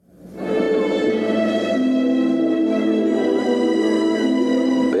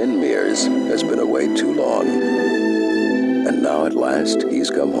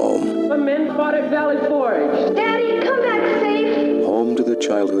come home. The men fought at Valley Forge. Daddy, come back safe. Home to the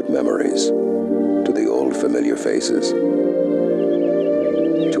childhood memories, to the old familiar faces, to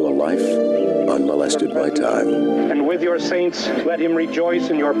a life unmolested by time. And with your saints, let him rejoice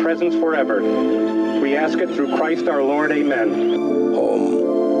in your presence forever. We ask it through Christ our Lord. Amen.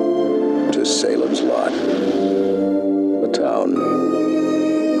 Home to Salem's Lot, a town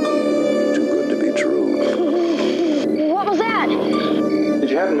too good to be true. What was that? Did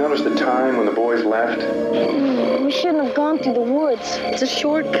you happen to notice the time when the boys left? We shouldn't have gone through the woods. It's a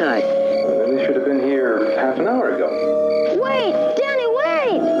shortcut. Well, then they should have been here half an hour ago. Wait! Danny,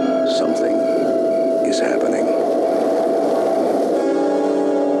 wait! Something is happening.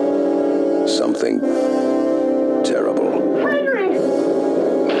 Something terrible. Henry!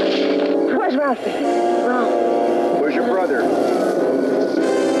 Where's Ralphie? Where's your brother?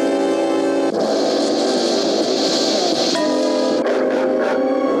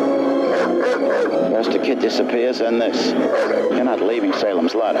 First the kid disappears, then this. You're not leaving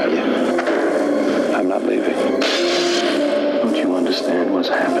Salem's Lot, are you? I'm not leaving. Don't you understand what's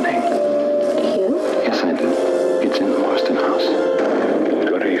happening? You? Yes, I do. It's in the Marston house.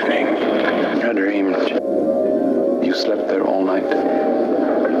 Good evening. I dreamed. You slept there all night?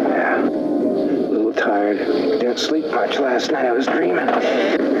 Yeah. A little tired. Didn't sleep much last night. I was dreaming.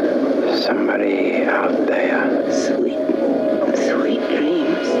 Somebody out there. Sweet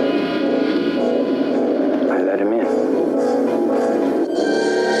dreams. I let him in.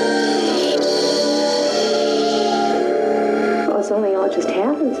 Well, it's only all just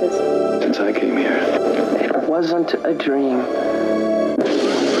happened Since I came here. It wasn't a dream.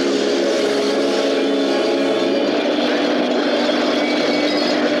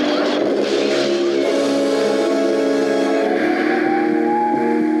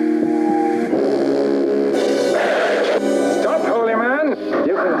 Stop, holy man!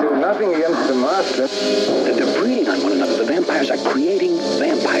 You can do nothing against the master. They're breeding on one another. The vampires are creating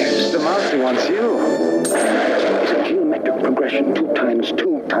vampires. The master wants you. It's a geometric progression. 2 times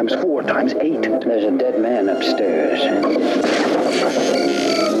 2 times 4 times 8. There's a dead man upstairs.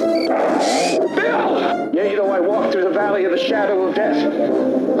 Bill! Yea, though I walk through the valley of the shadow of death,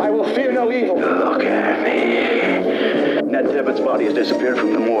 I will fear no evil. Look at me. Ned Tibbetts' body has disappeared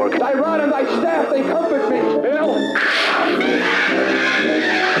from the morgue. Thy rod and thy staff, they comfort me. Bill!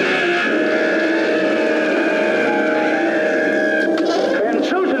 And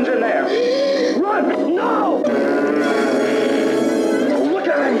Susan's in there. Run! No! Look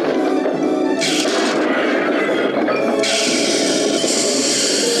at him!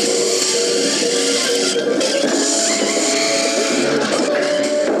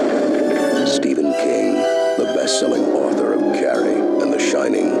 Stephen King, the best-selling author of Carrie and The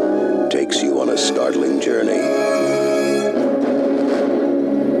Shining, takes you on a startling journey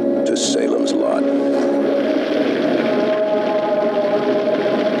to Salem's Lot.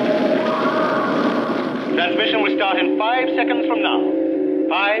 Transmission will start in 5 seconds from now.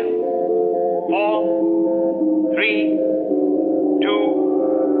 5, 4, 3,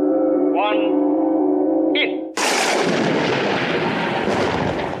 2, 1, in.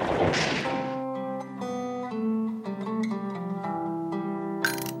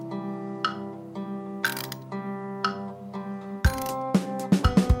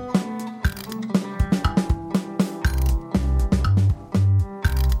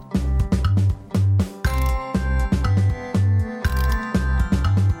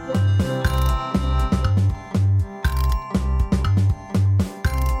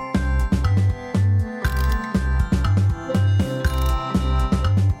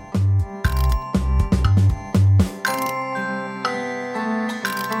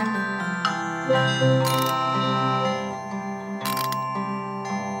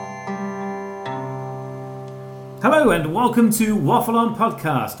 Hello and welcome to Waffle On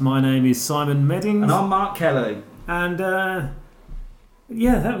Podcast. My name is Simon Meddings. And I'm Mark Kelly. And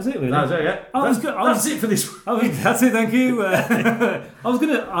yeah, that was it really. That was it, yeah. That's it for this week. That's it, thank you. I was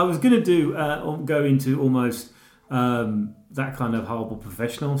gonna do go into almost that kind of horrible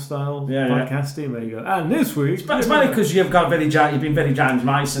professional style podcasting where you go, and this week. But it's mainly because you've been very James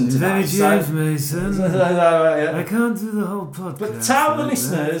Mason today. Very James Mason. I can't do the whole podcast. But tell the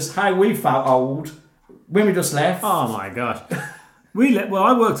listeners how we felt old when we just left. Oh my gosh. Well,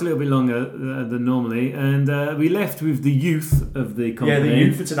 I worked a little bit longer than normally, and we left with the youth of the company. Yeah, the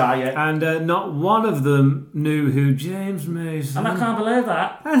youth for today, yeah. And not one of them knew who James Mason. And I can't believe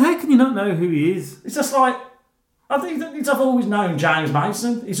that. And how can you not know who he is? It's just like, I think that I've always known James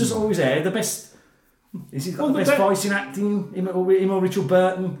Mason. He's just always there, the best Is he got the best voice in acting? Him or Richard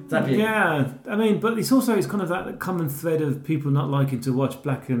Burton? Yeah, I mean, but it's kind of that common thread of people not liking to watch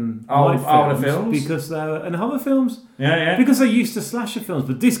black and white films because and horror films. Yeah. Because they're used to slasher films,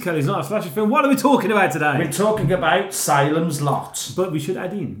 but this Kelly's not a slasher film. What are we talking about today? We're talking about Salem's Lot. But we should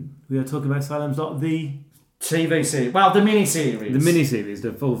add in, we are talking about Salem's Lot, the TV series. Well, the mini-series. The mini-series,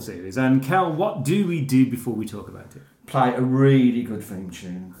 the full series. And Cal, what do we do before we talk about it? Play a really good theme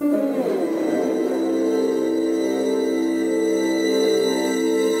tune.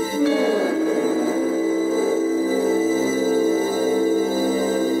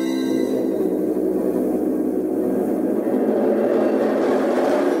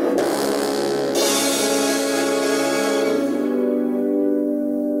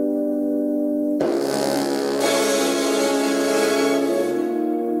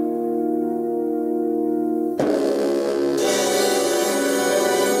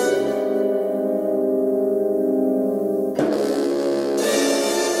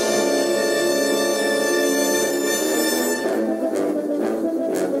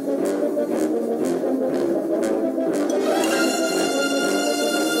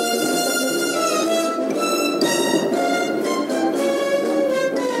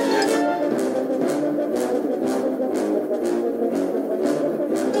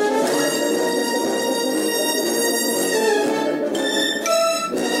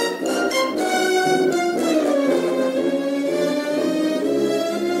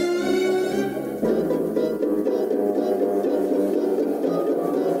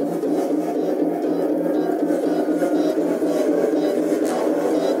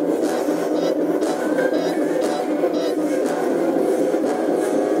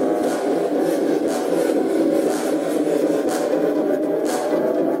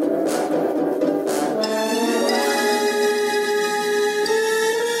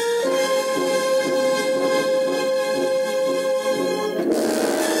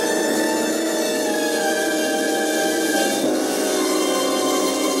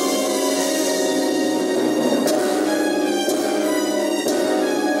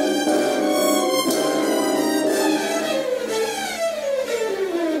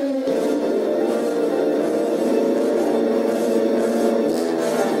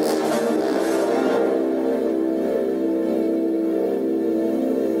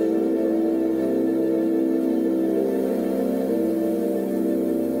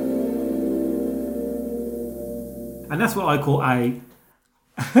 And that's what I call a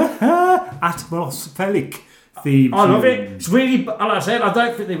atmospheric theme. I love it. It's really, like I said, I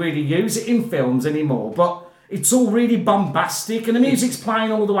don't think they really use it in films anymore, but it's all really bombastic and the music's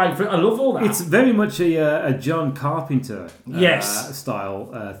playing all the way through. I love all that. It's very much a John Carpenter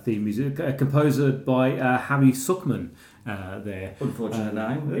style theme music, composer by Harry Suckman. There. Unfortunate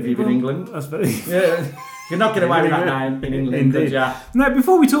name, if you live in England. I suppose. Yeah. You're not getting away with that name in England, could you? Now,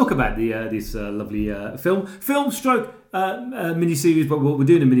 before we talk about this lovely film stroke miniseries, but we're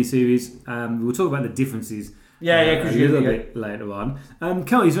doing a miniseries, we'll talk about the differences. A little bit later on.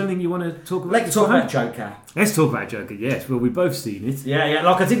 Kelly, is there anything you want to talk about? Let's talk about Joker. Let's talk about Joker. Yes, well, we've both seen it. Yeah.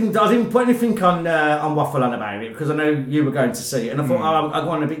 Like I didn't put anything on Waffle On about it because I know you were going to see it, and I thought I go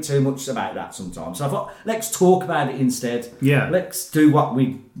on a bit too much about that sometimes. So I thought let's talk about it instead. Yeah. Let's do what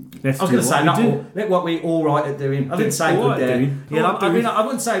we. I was going to say what we all right at doing. I didn't say good there. Yeah, I mean I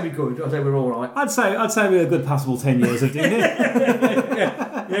wouldn't say we're good. I'd say we're all right. I'd say we're a good passable 10 years of doing it.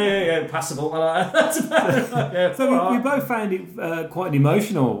 Yeah, passable. So we both found it quite an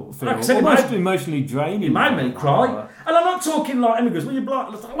emotional film, almost emotionally draining. It made me cry, and I'm not talking like Emma "Well, you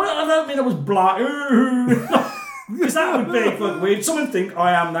black?" Well, I don't mean I was black, because that would be weird. Someone think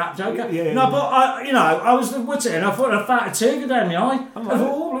I am that Joker. Yeah. No, but I was watching it, and I thought I felt a tear go down my eye. I thought,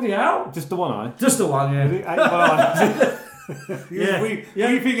 oh bloody hell! Just the one eye. Just the one, yeah.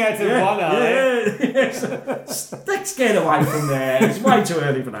 Weeping out of one eye. Let's get away from there. It's way too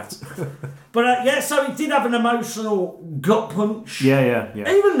early for that. But so it did have an emotional gut punch. Yeah.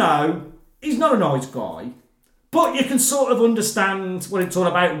 Even though he's not a nice guy, but you can sort of understand what it's all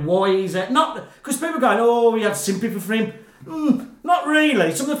about. Why he's not because people are going, oh, we have sympathy for him. Not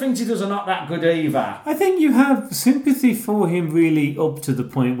really. Some of the things he does are not that good either. I think you have sympathy for him really up to the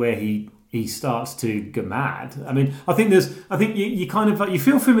point where he starts to go mad. I mean, I think you kind of you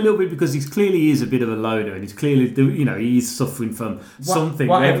feel for him a little bit because he clearly is a bit of a loner and he's clearly he's suffering from something.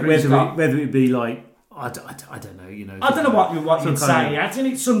 Whether it be like I don't know. I don't know what you'd say. I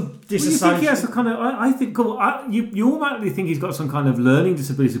think it's some disassociation. You think he has a kind of? I think you automatically think he's got some kind of learning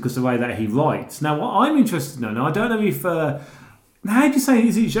disability because of the way that he writes. Now, what I'm interested in, now I don't know if how do you say,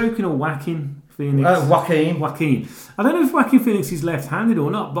 is it joking or whacking? Phoenix? Joaquin. I don't know if Joaquin Phoenix is left-handed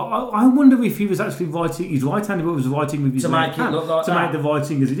or not, but I wonder if he was actually writing. He's right-handed, but was writing with his left hand to make the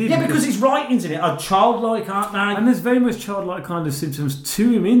writing as he did. Yeah, because his writings in it are childlike, aren't they? And there's very much childlike kind of symptoms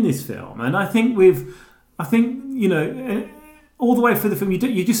to him in this film, and I think you know, all the way through the film,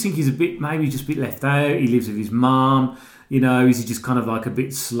 you just think he's maybe just a bit left out. He lives with his mum. You know, is he just kind of like a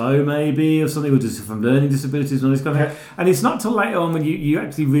bit slow maybe or something, or just from learning disabilities and all this kind of thing? And it's not till later on when you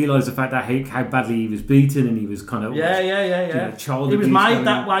actually realise the fact that how badly he was beaten and he was kind of... Yeah. You know, child he was abuse made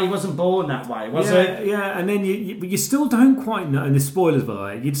that way, he wasn't born that way, was he? Yeah, and then you still don't quite know, and the spoilers by the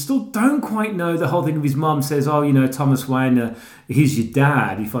way, you still don't quite know the whole thing of his mum says, oh, you know, Thomas Wayne, he's your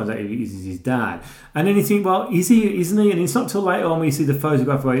dad. He finds out he's his dad. And then you think, well, is he, isn't he? And it's not till later on when you see the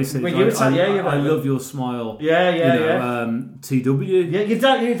photograph where he says, I love your smile. TW. Yeah, you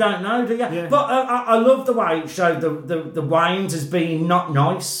don't know, do you? Yeah. But I love the way it showed the Waynes as being not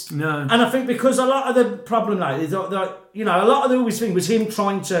nice. No. And I think because a lot of the problem now is that, you know, a lot of the always thing was him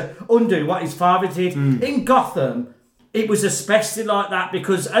trying to undo what his father did. In Gotham, it was especially like that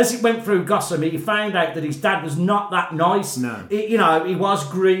because as it went through Gotham, he found out that his dad was not that nice. No. You know, he was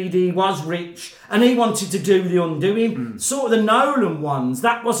greedy, he was rich, and he wanted to do the undoing. Sort of the Nolan ones,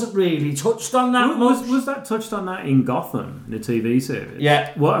 that wasn't really touched on that much. Was that touched on that in Gotham, the TV series?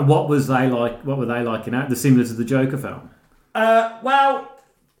 Yeah. What was they like? What were they like in that? The similar to the Joker film? Well,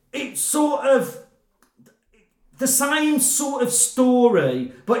 it's sort of the same sort of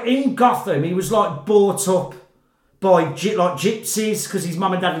story, but in Gotham, he was like brought up by gypsies because his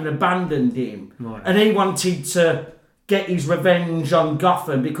mum and dad had abandoned him, right. And he wanted to get his revenge on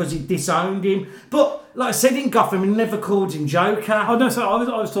Gotham because he disowned him. But like I said, in Gotham, he never called him Joker. Oh no, so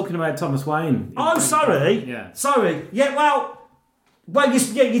I was talking about Thomas Wayne. Oh, sorry. Yeah. Sorry. Yeah. Well, you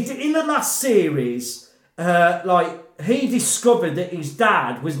did, in the last series, he discovered that his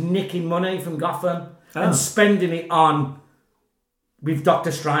dad was nicking money from Gotham and spending it on. With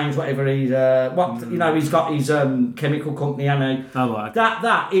Doctor Strange, whatever he's he's got his chemical company, and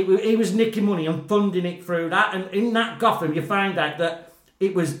he was nicking money and funding it through that. And in that Gotham, you found out that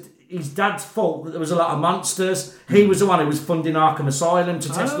it was his dad's fault that there was a lot of monsters. He was the one who was funding Arkham Asylum to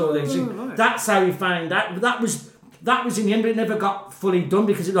test all these things. Right. That's how he found out. That was in the end, but it never got fully done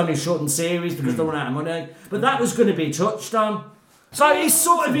because it was only a shortened series because they ran out of money. But that was going to be touched on. So he's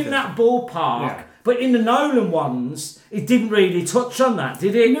sort of in that ballpark. Yeah. But in the Nolan ones, it didn't really touch on that,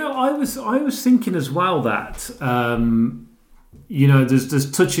 did it? No, I was thinking as well that you know,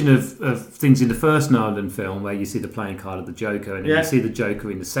 there's touching of things in the first Nolan film where you see the playing card of the Joker, and then you see the Joker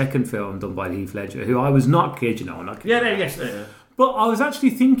in the second film done by Heath Ledger, who I was not kidding on. But I was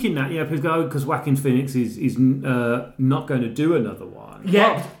actually thinking that because Joaquin Phoenix is not going to do another one.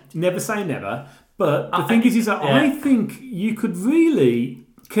 Yeah, well, never say never. But the thing is that I think you could really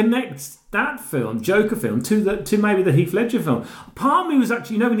connect that film, Joker film, to maybe the Heath Ledger film. Part of me was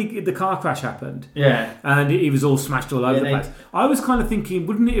actually, you know, when the car crash happened, and he was all smashed all over the place. I was kind of thinking,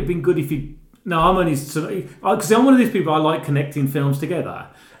 wouldn't it have been good if he? No, I'm only because I'm one of these people. I like connecting films together.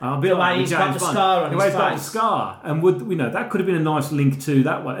 A bit like he's got the scar on his face. Got the scar, and that could have been a nice link to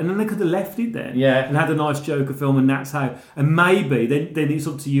that one, and then they could have left it then, and had a nice Joker film, and that's how. And maybe then it's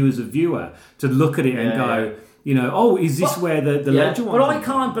up to you as a viewer to look at it and go. You know, is this where the Ledger one? But I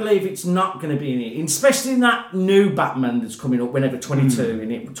can't believe it's not going to be in it, especially in that new Batman that's coming up whenever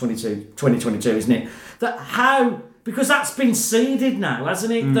 2022, isn't it? Because that's been seeded now,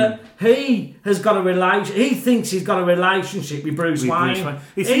 hasn't it? That he has got a relation. He thinks he's got a relationship with Bruce Wayne.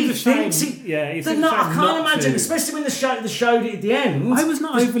 He thinks I can't imagine, especially when they showed it at the end. I was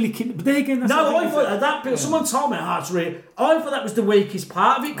not overly keen, but then again, that's I thought that bit. Someone told me it's real. I thought that was the weakest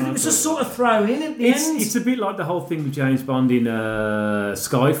part of it because it was just sort of thrown in at the end. It's a bit like the whole thing with James Bond in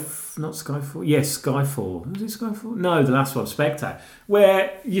Skyfall. Yes, Skyfall. Was it Skyfall? No, the last one, Spectre,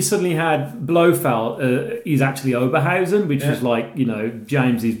 where you suddenly had Blofeld is actually Oberhausen, which was like, you know,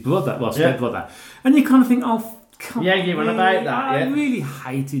 James's brother, stepbrother, and you kind of think, you went about that. I really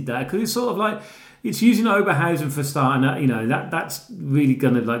hated that because it's sort of like it's using Oberhausen for starting. You know, that's really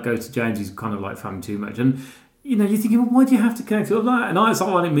going to like go to James's kind of like family too much. And you know, you're thinking, well, why do you have to connect it up like that? And it's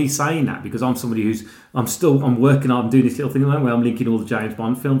ironic me saying that because I'm somebody I'm working on, I'm doing this little thing where I'm linking all the James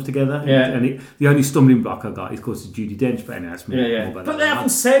Bond films together. Yeah. And the only stumbling block I got is, of course, Judi Dench, but anyway, that's more about but that. They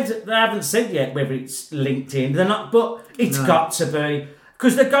haven't said yet whether it's linked in. They're not, but it's got to be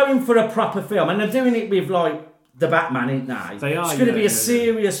because they're going for a proper film and they're doing it with like the Batman, ain't they? They are. It's going to be a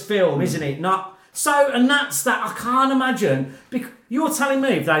serious film, isn't it? Not so, and that's that. I can't imagine. You're telling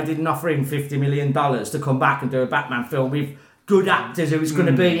me if they didn't offer him $50 million to come back and do a Batman film with good actors who was going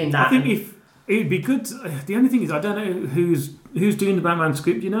to be in that. I think if it'd be good. The only thing is, I don't know who's doing the Batman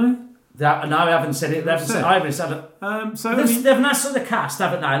script. You know, No, I haven't said it. I haven't said it. They've announced the cast,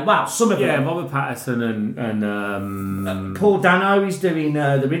 haven't they? Well, some of them. Yeah, Robert Pattinson and Paul Dano is doing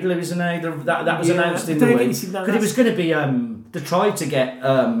the Riddler, isn't he? That was announced in the week. Because it was going to be they tried to get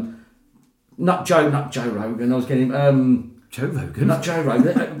not Joe Rogan. I was getting Joe Rogan, not Joe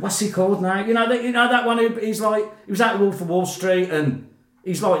Rogan. What's he called now? You know that one who he's like he was out of Wolf of Wall Street and.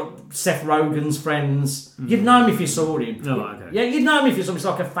 He's like Seth Rogen's friends. You'd know him if you saw him. Oh, okay. Yeah, you'd know him if you saw him. He's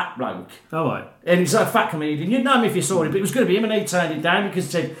like a fat bloke. Oh, right. And he's like a fat comedian. You'd know him if you saw him. But it was going to be him and he turned it down because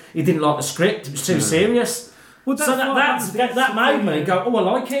he said he didn't like the script. It was too serious. Well, so that made me go, oh, I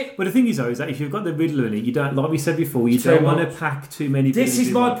like it. But the thing is, though, is that if you've got the Riddler in it, you don't, like we said before, you don't want to pack too many... This is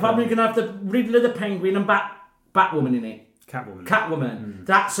my problem. You're going to have the Riddler, the Penguin and Batwoman in it. Catwoman.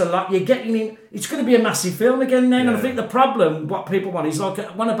 That's a lot. You're getting in. It's going to be a massive film again then. And I think the problem, what people want, is like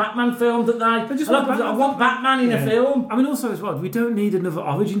a Batman film that I want Batman in a film. I mean, also as well, we don't need another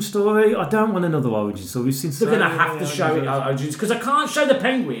origin story. I don't want another origin story. They're going to have to show it origins because I can't show the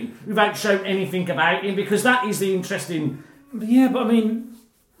Penguin without showing anything about him because that is the interesting. Yeah, but I mean.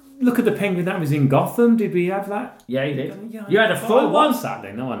 Look at the Penguin that was in Gotham. Did we have that? Yeah, you did. You had a full one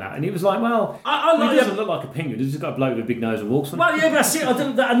Saturday, no one that, and it was like, well, he doesn't look like a penguin. He's just got a bloke with a big nose and walks. Well, yeah, but I see,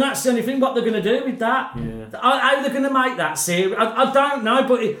 and that's the only thing. What they're going to do with that? Yeah. How they're going to make that series? I don't know,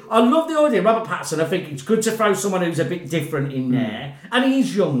 but I love the idea. Robert Pattinson. I think it's good to throw someone who's a bit different in there, and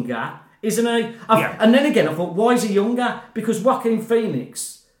he's younger, isn't he? And then again, I thought, why is he younger? Because Joaquin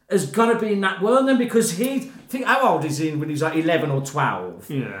Phoenix has got to be in that world then because think how old is he when he's like 11 or 12?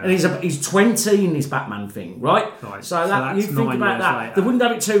 Yeah. And he's 20 in this Batman thing, right? So that you think about that. Later. They wouldn't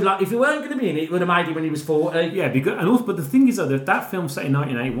have it too like if he weren't going to be in it, it would have made him when he was 40. Yeah, because and also, but the thing is though that film's set in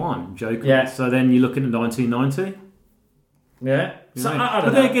 1981, Joker. Yeah. So then you're looking at 1990. Yeah. So I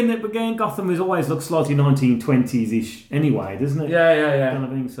don't know. But again, Gotham always looks slightly 1920s-ish anyway, doesn't it? Yeah. Kind of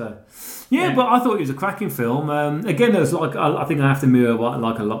thing. So. Yeah, but I thought it was a cracking film. Again, there's like I think I have to mirror what a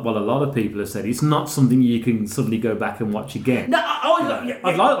lot of people have said. It's not something you can suddenly go back and watch again. No,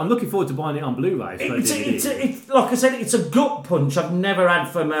 I'm looking forward to buying it on Blu-ray. It's like I said, it's a gut punch I've never had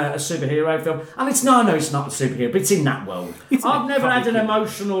from a superhero film, and it's not a superhero, but it's in that world. I've never had an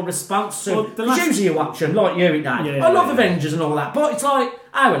emotional response to. Because usually you watch them like you, I love Avengers and all that, but it's like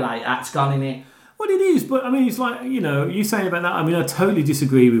hour later, it's gone in it. Well, it is, but I mean, it's like, you saying about that. I mean, I totally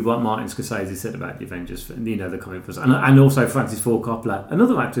disagree with what Martin Scorsese said about the Avengers, the comic books, and also Francis Ford Coppola,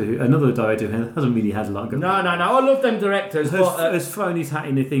 another director who hasn't really had a lot going on. No, I love them directors. Has thrown his hat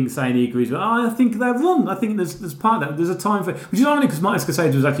in the thing saying he agrees with, I think they're wrong. I think there's part of that. There's a time for, which is ironic because Martin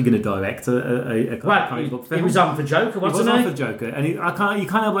Scorsese was actually going to direct a comic book film. He was on for Joker, wasn't he? He was on for Joker, and you can't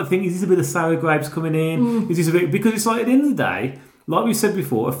help but think, is this a bit of sour grapes coming in? Is this a bit, because it's like at the end of the day, like we said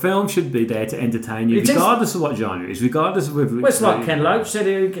before, a film should be there to entertain you, regardless of what genre it is, regardless of whether it's like Ken Loach said,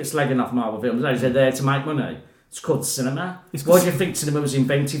 who gets slagging off Marvel films. They're there to make money. It's called cinema. Why do you think cinema was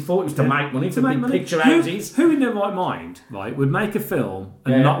invented for? It was to make money, to make picture houses. Who in their right mind, right, would make a film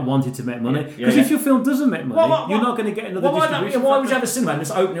and not want it to make money? Because if your film doesn't make money, you're not going to get another distribution. Why would you have a cinema and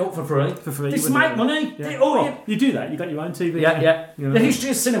just open it up for free? For free. Just make money. You do that. You got your own TV. Yeah. The history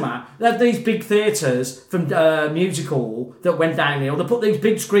of cinema, they have these big theatres from music hall that went downhill. They put these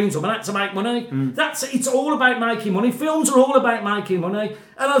big screens up and that's to make money. It's all about making money. Films are all about making money.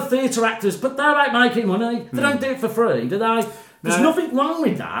 And theatre actors, but they're about making money. They don't do it for free, do they? There's nothing wrong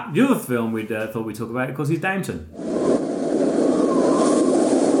with that. The other film we thought we'd talk about, of course, is Downton.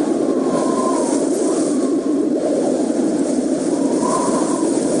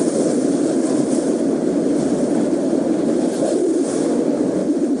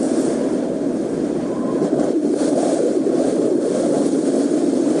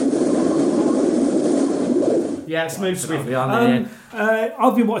 Yeah, let's move swiftly on.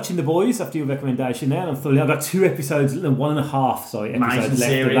 I've been watching The Boys after your recommendation there, and I've got 2 episodes, 1.5 episodes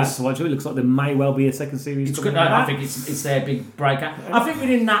left of that to watch. It looks like there may well be a second series. It's good. I think it's their big breakout. I think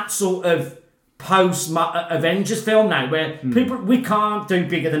we're in that sort of post-Avengers film now, where we can't do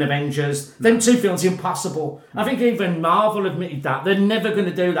bigger than Avengers. Them 2 films impossible. I think even Marvel admitted that. They're never going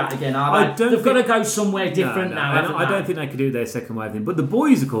to do that again, are they? They've got to go somewhere different now. I don't think they could do their second wave thing. But The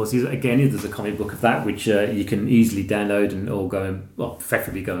Boys, of course, there's a comic book of that, which you can easily download or go and,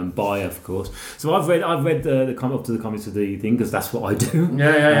 effectively go and buy, of course. So I've read the comic up to the comics of the thing, because that's what I do.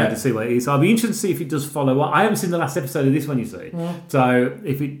 Yeah. To see what it is. So I'll be interested to see if it does follow up. I haven't seen the last episode of this one, you see. So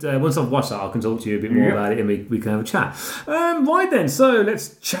if it once I've watched that, I can talk to you a bit more about it, and we can have a chat. Right then, so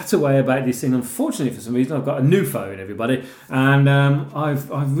let's chat away about this thing. Unfortunately, for some reason, I've got a new phone, everybody, and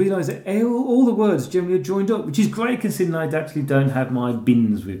I've realised that all the words generally are joined up, which is great considering I actually don't have my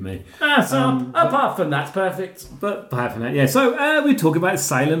bins with me. Apart from that, perfect. But apart from that, yeah. So we're talking about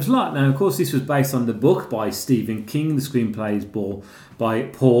Salem's Lot. Now, of course, this was based on the book by Stephen King. The screenplay is by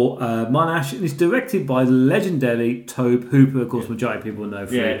Paul Monash, and it's directed by the legendary Tobe Hooper. Of course, majority of people know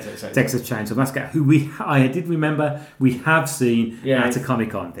from Texas Chainsaw Massacre, who I did remember we have seen at a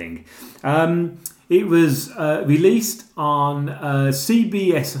Comic-Con thing. It was released on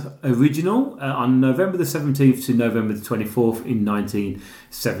CBS Original on November the 17th to November the 24th in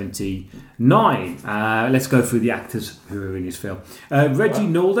 1979. Let's go through the actors who are in this film. Reggie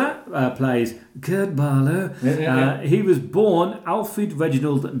Nalder plays Kurt Barlow. He was born Alfred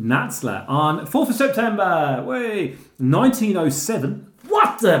Reginald Natzler on 4th of September, 1907.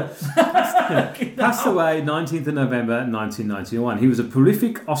 What the? Passed away 19th of November 1991. He was a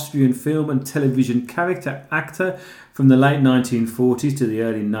prolific Austrian film and television character actor from the late 1940s to the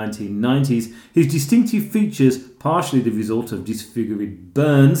early 1990s. His distinctive features, partially the result of disfiguring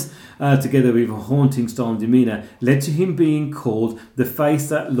burns, together with a haunting style and demeanour, led to him being called the face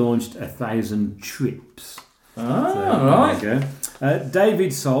that launched 1,000 trips. Right. There you go.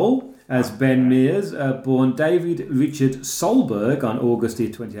 David Soul as Ben Mears, born David Richard Solberg on August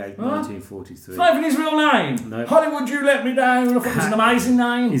 28, 1943. Not even his real name. No. Hollywood, you let me down. I thought it was an amazing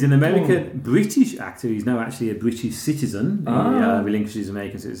name. He's an American-British actor. He's now actually a British citizen. He relinquished his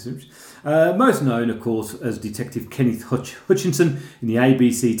American citizenship. Most known, of course, as Detective Kenneth Hutchinson in the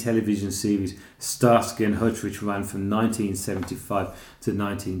ABC television series Starsky and Hutch, which ran from 1975 to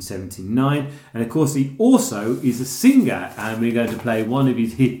 1979. And of course, he also is a singer, and we're going to play one of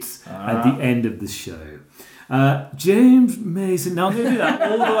his hits at the end of the show. James Mason. Now I'm going to do that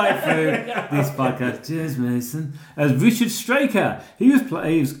all the way through this podcast. James Mason as Richard Straker. He was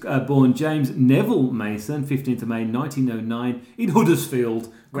born James Neville Mason, 15th of May 1909 in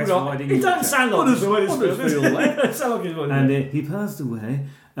Huddersfield, West Riding. He doesn't sound like Huddersfield. And he passed away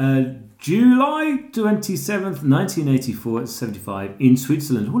July 27th, 1984 at 75 in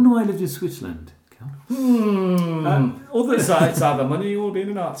Switzerland. I wonder why he lived in Switzerland. It's either money or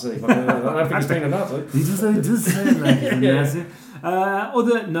being a Nazi. I don't think he's being a Nazi. He does say like he's a Nazi.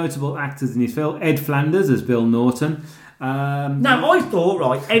 Other notable actors in his film: Ed Flanders as Bill Norton. Now, I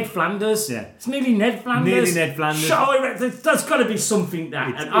thought, Ed Flanders. Yeah. It's nearly Ned Flanders. There's got to be something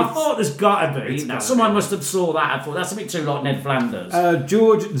that. I thought there's got to be. Now, someone must have saw that. I thought that's a bit too like Ned Flanders.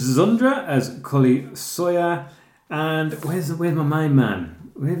 George Zundra as Cully Sawyer. And where's my main man?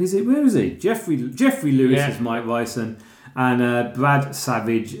 Where is he? Jeffrey Lewis as Mike Ryson, and Brad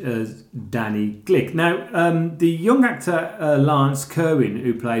Savage as Danny Glick. Now, the young actor Lance Kerwin,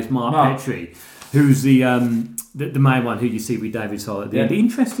 who plays Mark Petrie, who's the main one who you see with David Soul at the end. The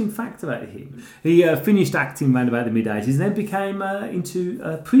interesting fact about him, he finished acting around about the mid-80s and then became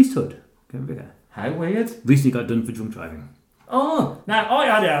into priesthood. How weird. Recently got done for drunk driving. Well,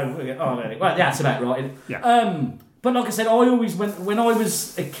 that's about right. Yeah. But like I said, I always when I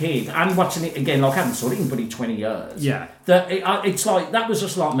was a kid and watching it again, like I haven't saw it in bloody 20 years. Yeah. It's like that was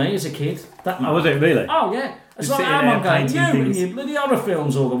just like me as a kid. Was it really? Oh yeah. It's like I'm going, you and your bloody horror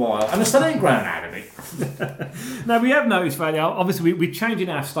films all the while, and I still ain't grown out of it. Now we have noticed, obviously we're changing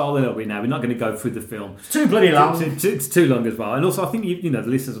our style a little bit now. We're not going to go through the film. It's too bloody long. It's too long as well, and also I think the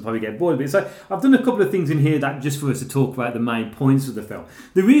listeners will probably get bored of it. So I've done a couple of things in here that just for us to talk about the main points of the film.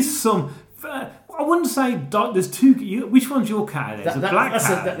 There is some. I wouldn't say there's two. Which one's your cat? There's a black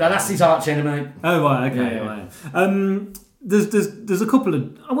cat. That's his arch enemy. Oh right, okay. Yeah. Right. There's a couple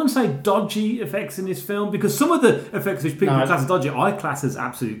of, I wouldn't say dodgy effects in this film, because some of the effects which people class as dodgy, I class as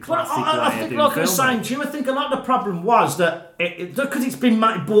absolute classic. I think, like I was saying to you, I think a lot of the problem was that because it's been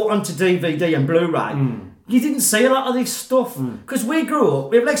bought onto DVD and Blu-ray. You didn't see a lot of this stuff because we grew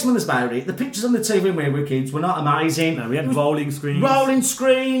up. We have Lex Miller's about it. The pictures on the TV when we were kids were not amazing. No, we had rolling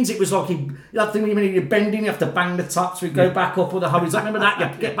screens. It was like that thing when you're bending, you have to bang the tops. We go back up or the horizontal. Remember that?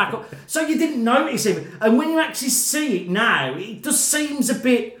 You get back up. So you didn't notice it. And when you actually see it now, it just seems a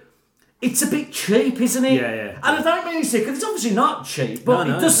bit. It's a bit cheap, isn't it? Yeah. And I don't mean to say because it's obviously not cheap, but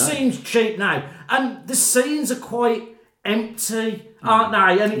it just seems cheap now. And the scenes are quite empty, aren't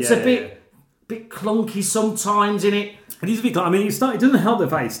they? And it's a bit clunky sometimes in it. And he's a bit. I mean, it doesn't help the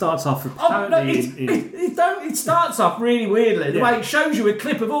fact it starts off apparently. It starts off really weirdly. The way it shows you a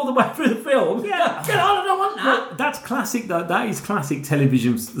clip of all the way through the film. Yeah, get on! I don't want that. Well, that's classic. That is classic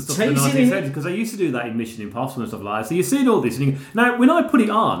television stuff in the 1970s, because they used to do that in Mission Impossible and stuff like that. So you're seeing all this, and you go, now when I put it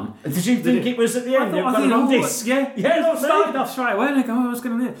on, did you think it was at the end? I think this. Yeah. It started off straight away, and I go, oh, what's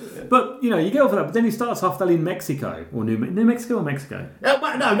going on here? But you get over that. But then he starts off in Mexico or New Mexico or Mexico.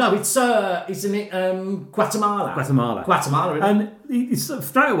 No, it's in Guatemala. Guatemala, and it's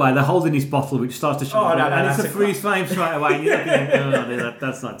straight away they're holding his bottle, which starts to show, and it's a freeze frame straight away. And you're thinking,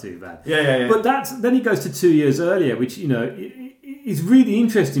 that's not too bad. Yeah. But then he goes to 2 years earlier, which is really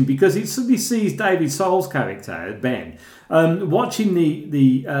interesting because it suddenly sees David Soul's character Ben watching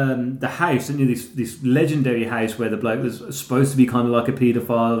the house, and this legendary house where the bloke was supposed to be kind of like a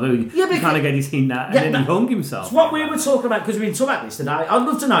paedophile, who kind of get his hint at, and then he hung himself. It's what we were talking about, because we've been talking about this today. I'd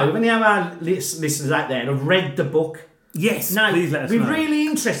love to know if any of our listeners out there have read the book. Yes, now, please let us know. We're really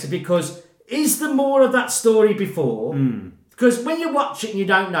interested, because is there more of that story before? Because when you watch it and you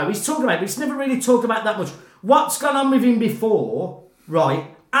don't know, he's talking about it, but he's never really talked about that much. What's gone on with him before, right?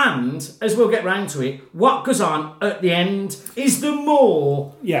 And, as we'll get round to it, what goes on at the end? Is there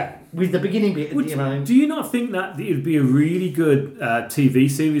more with the beginning bit? Do you not think that it would be a really good TV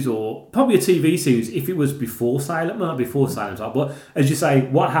series, or probably a TV series, if it was before Salem? Well, not before Salem, but as you say,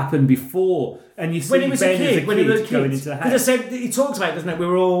 what happened before? And you see when he was Ben a kid, going into the house. Because I said, he talks about it, doesn't it? We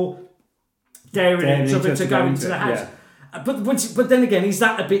were all daring each other to go into the house. Yeah. But then again, is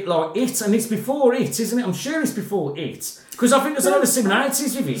that a bit like It? And it's before It, isn't it? I'm sure it's before It. Because I think there's a lot of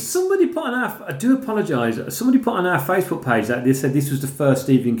similarities with it. Somebody put on I do apologise, somebody put on our Facebook page that they said this was the first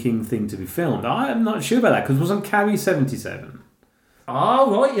Stephen King thing to be filmed. I'm not sure about that, because wasn't Carrie 77?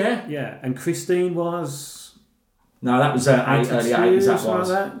 Oh, right, yeah. Yeah, and Christine was... No, that was early 80s, that was.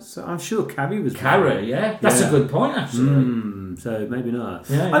 That. So I'm sure Carrie was... Carrie, yeah. That's a good point, actually. So maybe not.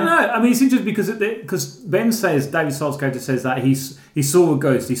 Yeah. I don't know. I mean, it's interesting because Ben says, David Soul's character says that he saw a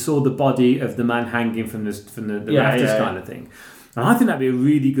ghost. He saw the body of the man hanging from the rafters kind of thing. And I think that'd be a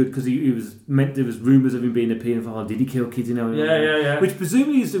really good, because he was meant, there was rumours of him being a paedophile. Did he kill kids? Yeah. Which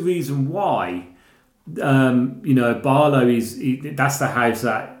presumably is the reason why... Barlow that's the house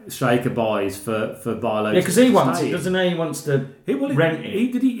that Straker buys for Barlow. Yeah, because he wants it, doesn't he? He wants to rent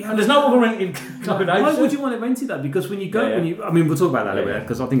it. And there's no other renting accommodation. Why would you want to rent it though? Because when you go, I mean, we'll talk about that later,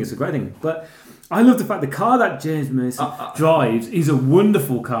 because I think it's a great thing. But I love the fact the car that James Mason drives is a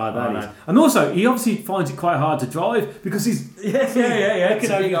wonderful car. That is, and also he obviously finds it quite hard to drive because he's It's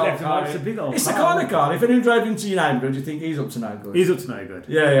a big old car. It's the kind of car. If anyone drove into your neighbourhood, you think he's up to no good. He's up to no good.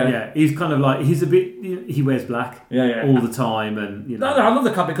 Yeah. He's kind of like, he's a bit. He wears black. All the time, and No, I love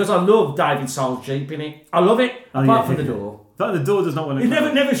the car because I love David Soul's Jeep in it. I love it. Apart from the door. But the door does not want to. It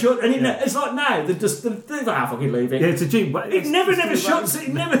never shuts, and it's like now they're fucking leave it. Yeah, it's a Jeep, but it never shuts. It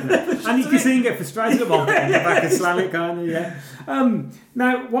never shuts. And you can see him get frustrated about it in the back and slam it, kind of.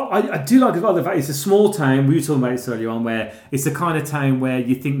 Now, what I do like as well, the fact it's a small town. We were talking about this earlier on, where it's the kind of town where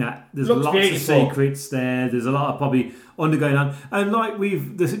you think that there's lots of secrets there. There's a lot of probably undergoing on, and like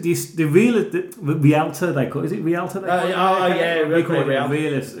the realtor they call, is it realtor? They call it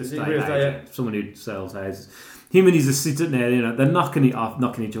real estate. Someone who sells houses. Him and his assistant there, they're knocking each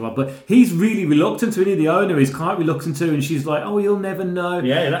other up. But he's really reluctant to. The owner is quite reluctant to, and she's like, "Oh, you'll never know."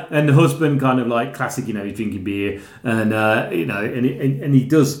 Yeah. And the husband kind of like classic, he's drinking beer, and and he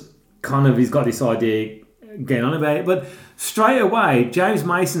does kind of, he's got this idea getting on about it, but straight away, James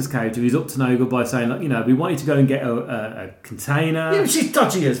Mason's character is up to no good by saying, like, we want you to go and get a container. Yeah, she's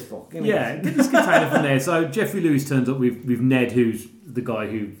dodgy as fuck. Get this container from there. So Jeffrey Lewis turns up with Ned, who's the guy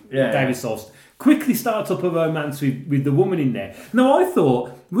who David Soul quickly starts up a romance with the woman in there. Now, I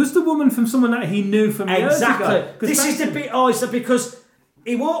thought, was the woman from someone that he knew from years ago? This is the bit because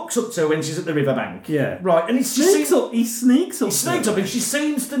he walks up to her when she's at the riverbank. Yeah. Right, and he sneaks up. He sneaks up and she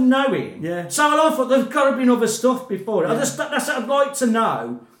seems to know him. Yeah. So I thought there's got to be other stuff before. Yeah. That's what I'd like to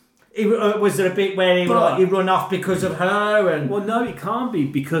know. Was there a bit where he run off because of her? And well, no, it can't be,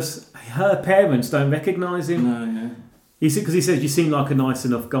 because her parents don't recognise him. No, yeah. Because he says, you seem like a nice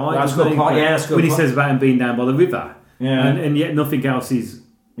enough guy. That's good point. Yeah, that's good. When he says about him being down by the river. Yeah. And yet nothing else is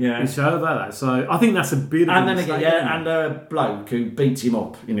shown about that. So I think that's a bit of a mistake. And a bloke who beats him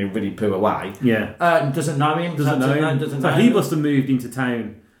up in a really poor way. Yeah. Doesn't know him. So he must have moved into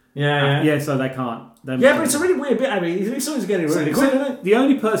town. Yeah. So they can't. But it's a really weird bit. I mean, someone's getting really quick, isn't it? The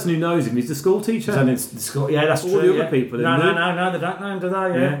only person who knows him is the school teacher. And it's the school. Yeah, that's all true. All the other people. No, they don't know him, do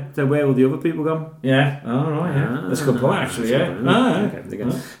they? Yeah. So where all the other people gone? Yeah. Oh, right. Yeah. That's a good point, actually. Yeah.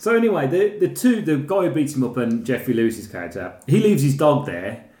 Okay. So anyway, the guy who beats him up and Jeffrey Lewis's character, he leaves his dog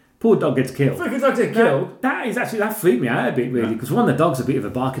there. Poor dog gets killed. Freaking dog gets killed. That freaked me out a bit, really, because one, the dog's a bit of a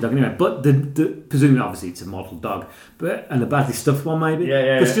barky dog anyway, but presumably, obviously, it's a model dog, and a badly stuffed one, maybe.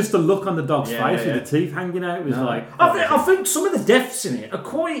 Because just the look on the dog's face with the teeth hanging out was like... I think some of the deaths in it are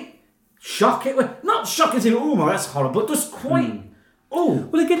quite shocking. Not shocking to oh my, that's horrible, but just quite... Oh.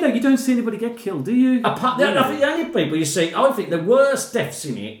 Well, again, no, you don't see anybody get killed, do you? I think the only people you see... I think the worst deaths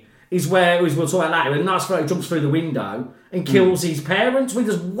in it is where, as we'll talk about later, when Nosferatu jumps through the window and kills his parents. We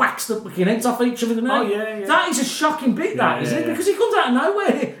just whacks the fucking heads off each other. Oh, yeah. That is a shocking bit, isn't it? Because he comes out of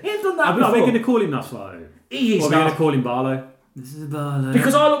nowhere. He ain't done that before. Are they going to call him Nosferatu? He is not. Or are they going to call him Barlow? This is Barlow.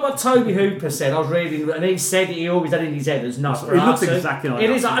 Because I look what Toby Hooper said. I was reading, and he said he always had in his head as Nosferatu. It looks exactly like it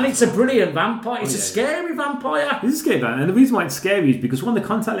is, and it's a brilliant vampire. It's a scary vampire. It's a scary vampire, and the reason why it's scary is because one, the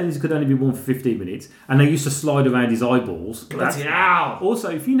contact lenses could only be worn for 15 minutes, and they used to slide around his eyeballs. Bloody hell! Also,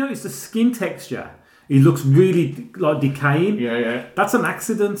 if you notice the skin texture, it looks really like decaying. Yeah. That's an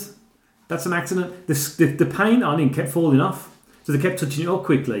accident. The paint on him kept falling off. So they kept touching it up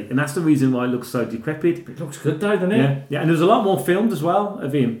quickly, and that's the reason why it looks so decrepit. It looks good though, doesn't it? Yeah, and there was a lot more filmed as well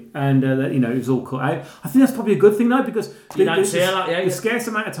of him, and it was all cut out. I think that's probably a good thing though, because the scarce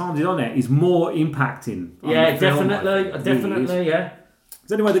amount of times he's on it is more impacting. Yeah, definitely, yeah.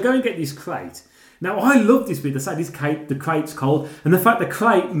 So anyway, they go and get this crate. Now, I love this bit. They say the crate's cold, and the fact the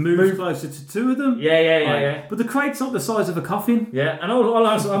crate moves closer to two of them. Yeah. But the crate's not the size of a coffin. Yeah, and all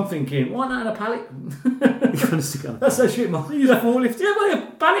I'm thinking, why not in a pallet? You're going to stick on. That's so shit, man. Use a forklift. Yeah, well,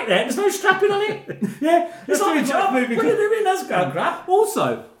 a pallet there. There's no strapping on it. Yeah, it's like a job. What are you doing? That's going crap.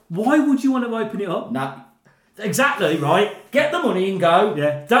 Also, why would you want to open it up? No. Exactly, right. Get the money and go.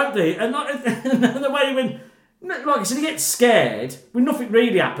 Yeah. Don't do it. And the way when... Like I said, he gets scared when nothing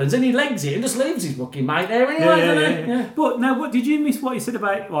really happens, and he legs it and just leaves his fucking mate there anyway. Yeah. But now, what did you miss? What he said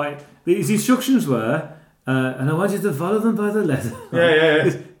about his instructions were, and I wanted to follow them by the letter.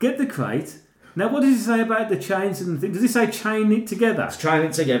 Yeah. Get the crate. Now, what does he say about the chains and things? Does he say chain it together? It's chain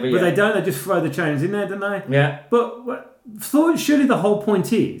it together. But they don't. They just throw the chains in there, don't they? Yeah. But surely the whole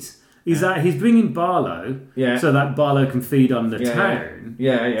point is that he's bringing Barlow so that Barlow can feed on the town.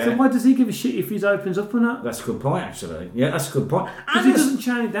 Yeah. So why does he give a shit if he opens up or not? That's a good point, actually. Yeah, that's a good point. Because he doesn't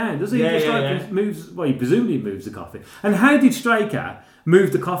chain it down, does he? He just moves. Well, he presumably moves the coffin. And how did Straker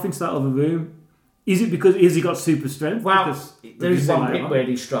move the coffin to that other room? Is it because he got super strength? Well, there is one bit where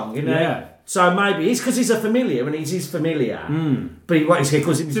he's strong, isn't there? So maybe it's because he's a familiar and he's his familiar. But what is he?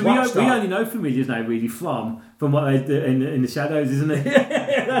 Because he's watched. We only know familiars now really from what they do in the shadows, isn't it?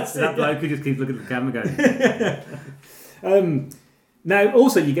 That's that bloke who just keeps looking at the camera going. Now,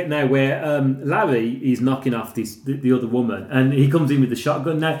 also you get now where Larry is knocking off the other woman, and he comes in with the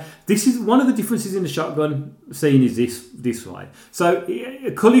shotgun. Now, this is one of the differences in the shotgun scene is this way. So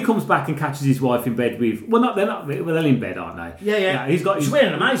Cully comes back and catches his wife in bed with. They're in bed, aren't they? Yeah. She's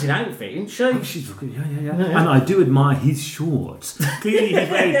wearing an amazing outfit, isn't she? Oh, she's looking, yeah. And I do admire his shorts. Clearly, he's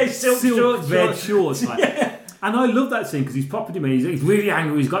wearing silk red shorts. And I love that scene because he's proper demanding. He's really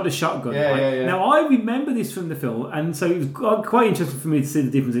angry. He's got the shotgun. Yeah. Now, I remember this from the film, and so it was quite interesting for me to see the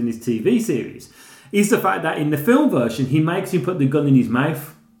difference in this TV series, is the fact that in the film version, he makes him put the gun in his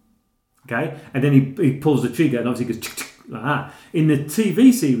mouth, okay? And then he pulls the trigger, and obviously goes like that. In the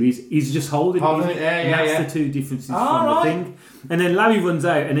TV series, he's just holding it. And that's the two differences from the thing. And then Larry runs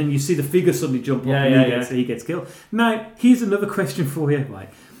out, and then you see the figure suddenly jump up, and he gets killed. Now, here's another question for you, right?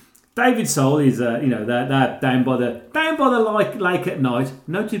 David Soul is, they're down by the lake at night,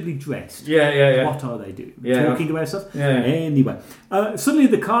 notably dressed. Yeah. What are they doing? Yeah. Talking about stuff? Yeah. Anyway, suddenly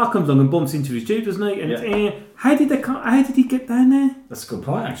the car comes along and bumps into his jeep, doesn't he? And how did he get down there? That's a good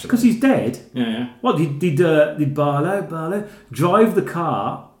point, actually. Because he's dead. Yeah. What did Barlow drive the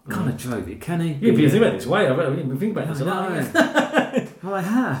car? Can't have drove it, can he? Yeah, but you think about it this way. I think about this a lot. Well, I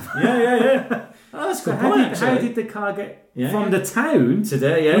have. Yeah. Oh, that's a good point, how did the car get from the town to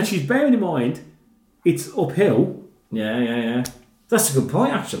there, which is, bearing in mind, it's uphill. Yeah. That's a good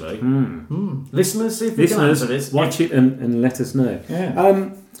point, actually. Listeners, see if you can answer this. Watch it and let us know.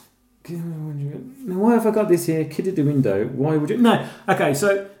 Yeah. Why have I got this here? Kid at the window. Why would you? No. Okay,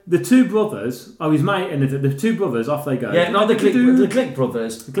 so the two brothers, his mate and the two brothers, off they go. Yeah, not the Click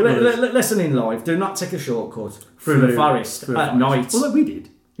brothers. Lesson in life, do not take a shortcut through the forest at night. Well, we did.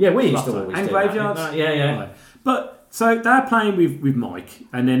 Yeah, we used to always and do graveyards. Yeah. Right. But so they're playing with Mike,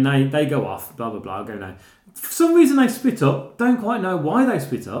 and then they go off. Blah blah blah. Go now. For some reason they split up. Don't quite know why they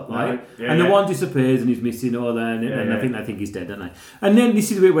split up. Right. The one disappears and he's missing all that, and I think they think he's dead, don't they? And then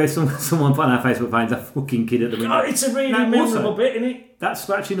this is the bit where someone on our Facebook finds a fucking kid at the window. Oh, it's a really memorable bit, isn't it? That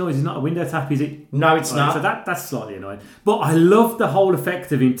scratchy noise is not a window tap, is it? No, it's not. So that's slightly annoying. But I love the whole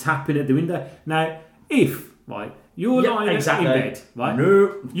effect of him tapping at the window. Now, if You're Yeah, lying exactly. in bed, right?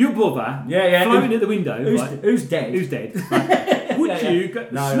 No. Your brother, Yeah. floating at the window. Who's dead? Who's dead? Right. Would you go,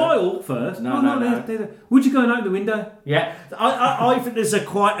 No, smile first? No. Would you go and open the window? Yeah, I think there's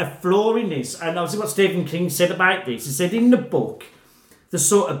quite a flaw in this, and obviously what Stephen King said about this. He said in the book, they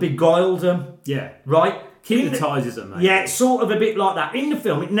sort of beguiled them. Yeah. Right? Hypnotises them, mate. Yeah, sort of a bit like that. In the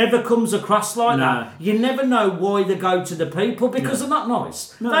film, it never comes across like No. that. You never know why they go to the people because they're not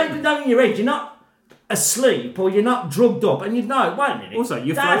nice. No. They know in your head, you're not asleep or you're not drugged up, and you know, wait a minute. Also,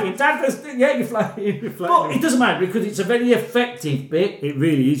 you're floating. You're floating. But it doesn't matter because it's a very effective bit. It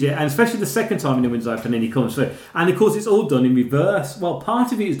really is, yeah. And especially the second time in the window's open and he comes through. And of course, it's all done in reverse. Well,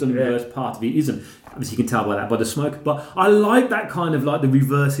 part of it is done in reverse, part of it isn't. Obviously, you can tell by the smoke. But I like that kind of like the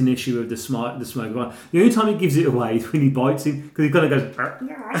reversing issue of the smoke. The only time he gives it away is when he bites him because he kind of goes kind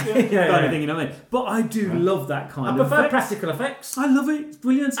of thing, you know what I mean? But I do love that kind I of prefer effect. practical effects. I love it. It's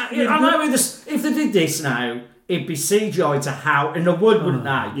brilliant. I know if they did this now, it'd be CGI to how in the wood, wouldn't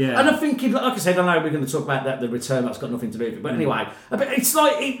they? Yeah. And I think, like I said, I know we're going to talk about that, the return. That's got nothing to do with it. But anyway, it's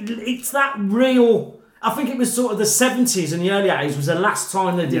like it's that real. I think it was sort of the 70s and the early 80s was the last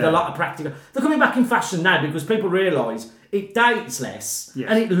time they did a lot of practical. They're coming back in fashion now because people realise it dates less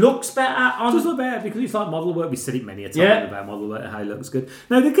and it looks better. It does look better because it's like model work. We said it many a time about model work and how it looks good.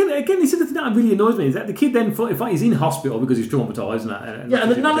 Now, again, this is the thing that really annoys me is that the kid then, in fact, he's in hospital because he's traumatised. And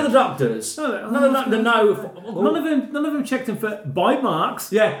none of the doctors, none of them checked him for bite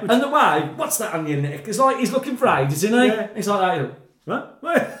marks. Yeah, and the way, what's that on your neck? It's like he's looking for ages, isn't he? Yeah. It's like that.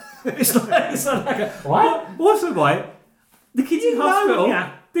 What? It's like a, what? Also, right, the kid's in hospital.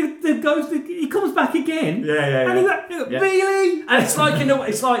 Yeah. He comes back again. Yeah. And he's like, really? And it's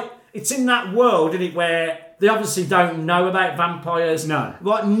like it's in that world, isn't it, where they obviously don't know about vampires. No.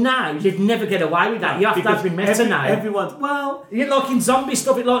 Right now, you'd never get away with that. You have to have been meta now. Everyone's you like in zombie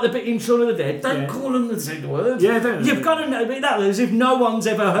stuff, it like the bit in Shaun of the Dead. Don't call them the same words. Yeah, don't. You've got to know that as if no one's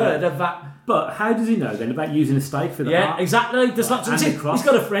ever heard of that. But how does he know then about using a stake for the Yeah, heart? exactly. There's lots of he's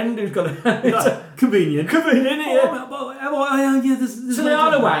got a friend who's got a convenient, yeah. So they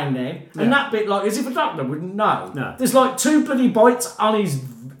are away now, and that bit like as if a doctor wouldn't know. No. There's like 2 bloody bites on his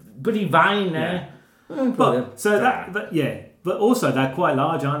bloody vein there. But also they're quite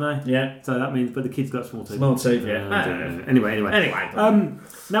large, aren't they? Yeah. So that means, but the kid's got small teeth. Small teeth, yeah. Anyway.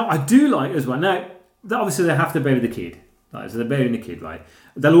 Now I do like as well. Now obviously they have to bury the kid. Right, so they're burying the kid, right?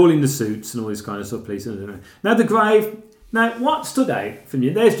 They're all in the suits and all this kind of stuff, police. Now the grave. Now what stood out from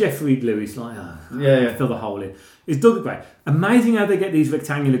you? There's Jeffrey Lewis, like fill the hole in. It's dug a grave. Amazing how they get these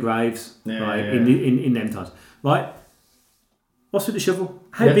rectangular graves, in them times, right? What's with the shovel?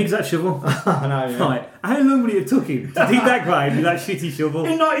 How big's that shovel? I know, yeah. Right. How long would it have took him to dig that grave with that shitty shovel?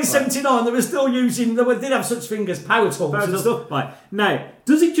 In 1979, they were still using. They did have such things as power tools and stuff. Right. Now,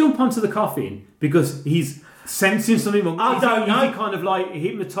 does he jump onto the coffin because he's sensing something wrong? I don't know. Is he kind of like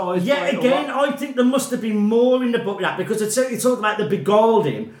hypnotised? Yeah, again, I think there must have been more in the book that because it's talking about the beguiled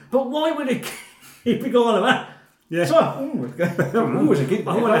him. But why would it keep beguiling him? Yeah. So, it's a kid.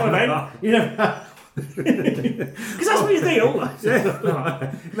 You know. Because that's what you think always.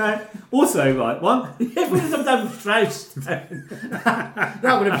 Now, also, right, one. Everyone's done Faust. That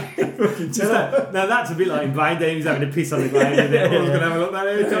would have been fucking terrible. Now, that's a bit like in Brain Dead, he's having a piss on the ground. And everyone's going to have a look at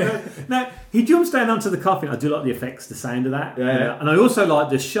it. Now, he jumps down onto the coffin. I do like the effects, the sound of that. Yeah. And I also like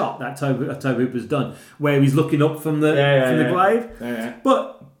the shot that Tobe Hooper's done, where he's looking up from the grave. Yeah.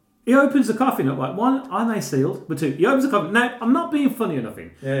 But he opens the coffin up, like, one, are they sealed? But two, he opens the coffin. Now, I'm not being funny or nothing.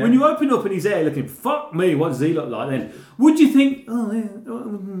 Yeah. When you open up and he's there looking, fuck me, what does he look like then? Would you think,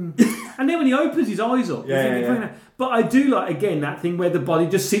 and then when he opens his eyes up, But I do like, again, that thing where the body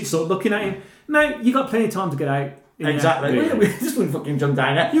just sits up looking at him. No, you got plenty of time to get out. Exactly. We just wouldn't fucking jump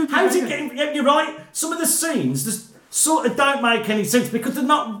down there. How's it getting... Yeah, you're right. Some of the scenes just sort of don't make any sense because they're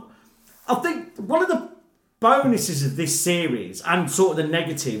not... I think one of the bonuses of this series and sort of the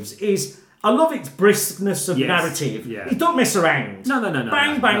negatives is I love its briskness of narrative. Yeah. It don't mess around. No.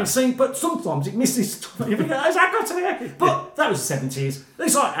 Bang, scene, but sometimes it misses stuff. You think, has that got to there? But that was the 70s.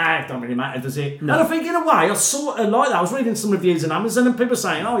 It's like, it don't really matter, does it? No. And I think in a way, I sort of like that. I was reading some reviews on Amazon and people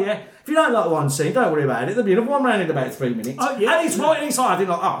saying, oh yeah, if you don't like one scene, don't worry about it. There'll be another one around in about 3 minutes. Oh, yeah. And it's right inside. I didn't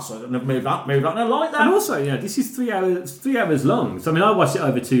like, so I've moved on. And I like that. And also, this is 3 hours long. So I mean, I watched it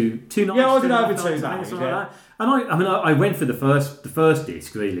over two nights. Yeah, I did over 2 days. Like that. And I went for the first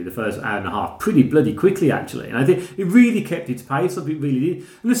disc, really, the first hour and a half, pretty bloody quickly, actually. And I think it really kept its pace up, it really did.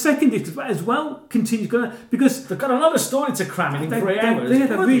 And the second disc as well continues going, because they've got another story to cram in 3 hours. They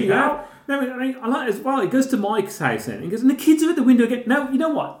really have. No, I mean, I like it as well. It goes to Mike's house then. And the kids are at the window again. Now, you know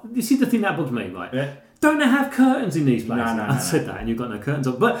what? This is the thing that bugs me, right? Yeah. don't they have curtains in these places? No, I said that, and you've got no curtains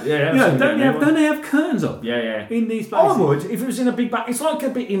up. But Yeah, you know, absolutely. don't they have curtains up? Yeah. In these I places. would, if it was in a big back. It's like a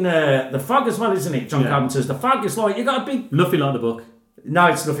bit in The Fog as well, isn't it? John Carpenter's The Fog. It's like you got a big. Nothing like the book. No,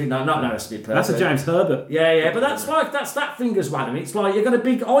 it's nothing. No, that's a bit perfect. That's a James Herbert. Yeah, but that's that thing as well. And it's like you got a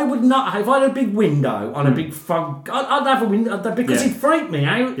big. I would not if I had a big window on a big fog. I'd have a window because it'd freak me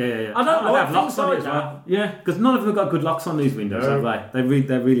out. Yeah. I don't I'd have like locks things on it like as that. well. Yeah, Because none of them have got good locks on these windows, No. have they?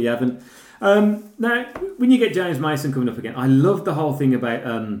 They really haven't. Now, when you get James Mason coming up again, I love the whole thing about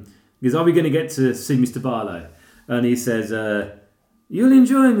because are we going to get to see Mr. Barlow? And he says, "You'll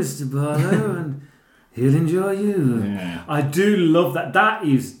enjoy Mr. Barlow, and he'll enjoy you." Yeah. I do love that. That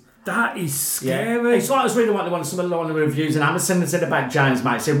is scary. Yeah. It's like I was reading some of the reviews and Amazon said about James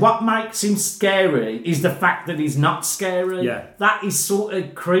Mason. What makes him scary is the fact that he's not scary. Yeah. That is sort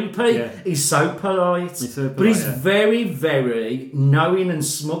of creepy. Yeah. He's so polite. But he's very, very knowing and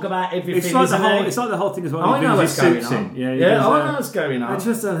smug about everything. It's like isn't he? It's like the whole thing as well. I know what's going on. In. Yeah, I know what's going on. I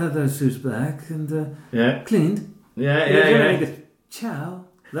just don't have those suits back and Yeah. cleaned. Yeah. He goes, ciao.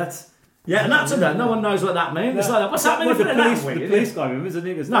 Yeah, and that's that. No one knows what that means. It's like, what's happening? Well, the police guy, isn't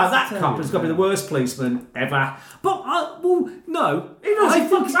he? No, that cop has got to be the worst policeman ever. But, no. He knows he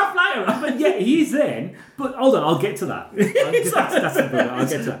fucks up later. But yeah, he is then. But hold on, I'll get to that. That's the problem. I'll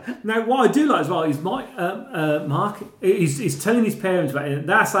get to that. Now, what I do like as well is Mark is telling his parents about it.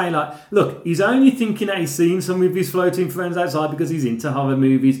 They're saying, like, look, he's only thinking that he's seen some of his floating friends outside because he's into horror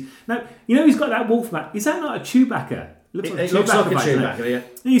movies. Now, he's got that wolf man. Is that not a Chewbacca? It looks like a Chewbacca, yeah.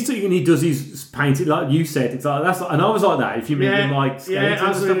 He does his painted, like you said. It's like, and I was like that. If you remember my yeah,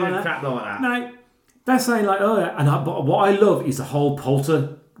 and stuff like that. Crap like that. No, they're saying like, but what I love is the whole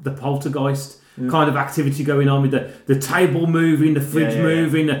poltergeist kind of activity going on with the table moving, the fridge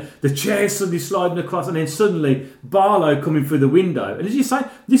moving, the chairs suddenly sliding across, and then suddenly Barlow coming through the window. And as you say,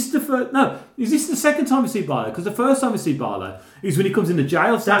 this is the first. No, is this the second time we see Barlow? Because the first time we see Barlow is when he comes in the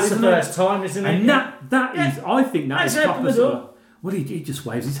jail cell. That's the first time, isn't it? And that is, I think that is proper stuff. Well, he just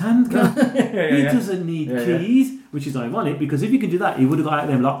waves his hand. He doesn't need keys, which is ironic because if you can do that, he would have got out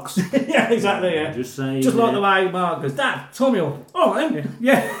them locks. Yeah, exactly. Yeah, just saying. Just like the way Mark goes, Dad, tie me up. Oh, then.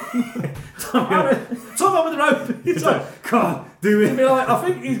 Yeah. Tie me up with the rope. It's like, God, do it. He'd be like, I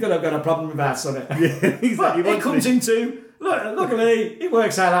think he's going to get a problem with that, son. Yeah, exactly. He comes into. Luckily, it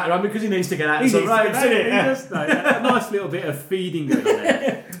works out later on because he needs to get out of some roads, doesn't it? A nice little bit of feeding going on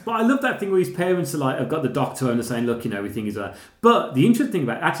there. But I love that thing where his parents are like, have got the doctor and they're saying, look, everything is right. But the interesting thing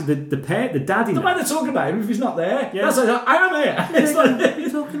about actually the dad in the way they're talking about him if he's not there. Yeah. That's like, I am here. It's like, what are you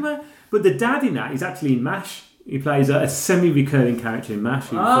talking about? But the dad in that is actually in MASH. He plays a semi-recurring character in MASH.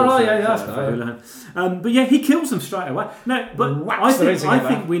 That's right. But yeah, he kills them straight away. No, but I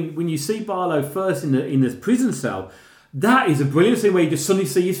think when you see Barlow first in the prison cell, that is a brilliant scene where you just suddenly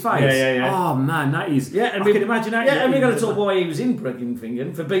see his face. Yeah. Oh man, that is. Yeah, and I can imagine that. Yeah, and we're going to talk why he was in Brigham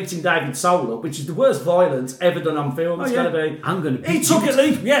for beating David Soul up, which is the worst violence ever done on film. It's going to be. I'm going to. He took it,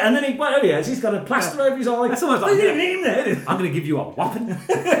 and then he's got a plaster over his eye. That's almost like I'm going to give you a whopping.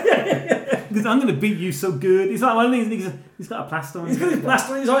 Because I'm going to beat you so good. He's like, well, he's got a plaster on his eye. He's got a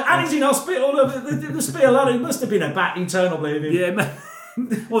plaster on his eye, and he's in hospital. The spill on him must have been a bad internal bleeding. Yeah, man.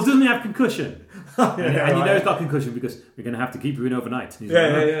 Well, doesn't he have concussion? And you know he's got concussion because we're going to have to keep you in overnight. And he's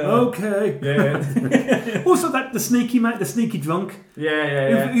okay. Yeah. Also, the sneaky drunk.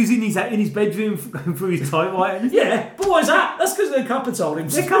 Yeah. Who's in his bedroom going through his typewriter. Yeah, but why is that? That's because the copper told him.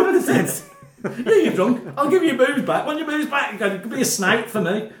 The copper said, "Yeah, you're drunk. I'll give you your booze back. When your booze back, it could be a snout for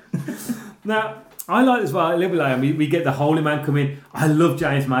me." Now, I like as well, we get the Holy Man come in. I love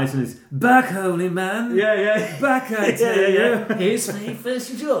James Mason. It's back, Holy Man. Yeah. Back, I tell you. Here's my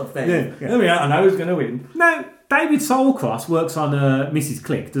first job, then. Yeah. I know who's going to win. Now, David Soulcross works on Mrs.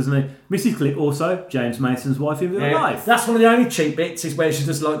 Click, doesn't he? Mrs. Click also, James Mason's wife in real life. That's one of the only cheap bits is where she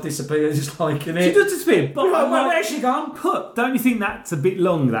just disappears, just like in it. She does disappear, but where's she gone? But don't you think that's a bit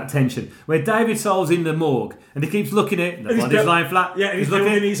long, that tension? Where David Soul's in the morgue and he keeps looking at it, and the body's lying flat. Yeah, he's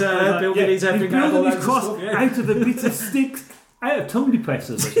building his everything building his cross out of a bit of sticks. Out of tongue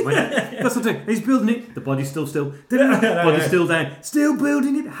depressors. That's the thing. He's building it. The body's still. Body's still down. Still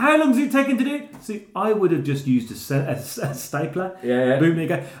building it. How long has it taken to do it? See, I would have just used a stapler. Yeah. Boom, there you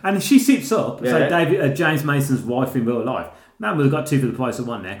go. And she sits up. So James Mason's wife in real life. That would have got 2 for the price of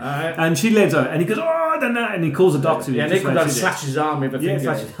 1 there. And she leans over and he goes, oh, I don't know. And he calls the doctor. Yeah, and he comes down and slashes his arm with a finger.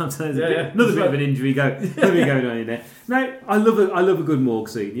 Another bit of an injury going on in there. Now, I love a good morgue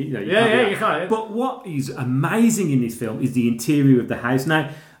scene. You can't. But what is amazing in this film is the interior of the house. Now,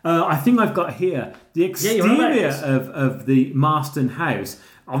 I think I've got here the exterior of the Marston house.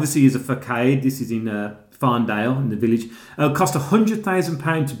 Obviously, is a facade. This is in Farndale in the village. Cost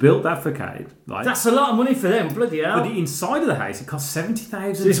 £100,000 to build that facade. Right? That's a lot of money for them, bloody hell. But the inside of the house, it cost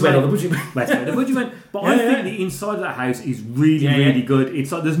 $70,000. This is where all the budget went. That's where the budget went. But I think the inside of that house is really good.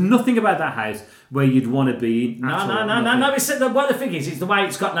 It's like there's nothing about that house where you'd want to be. No. It's the thing is, it's the way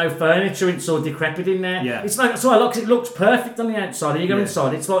it's got no furniture. It's all decrepit in there. Yeah. It's like it looks perfect on the outside. And you go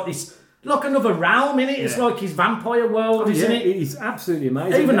inside, it's like this. Like another realm, innit? It's like his vampire world, isn't it? It's absolutely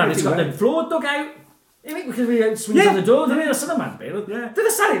amazing. Even though it's got the floor dug out, innit? Because we swings on the door, doesn't it? That's a mad bit. Did they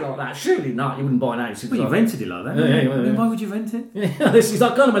sell it like that? Surely not. You wouldn't buy an house. Well, you rented it like that. Yeah. Why would you rent it? This is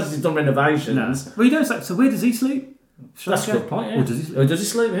like kind of as he's done renovations. No. Well, you don't say. So where does he sleep? That's a good point, yeah. Or does he sleep? Or does he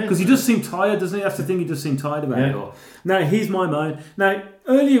sleep, yeah. Because he does seem tired, doesn't he? That's the thing, he does seem tired about it all. Now, here's my mind. Now,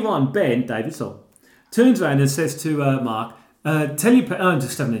 earlier on, Ben, David Soul, turns around and says to Mark, get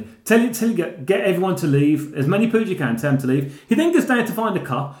everyone to leave, as many people as you can, tell them to leave. He then goes down to find a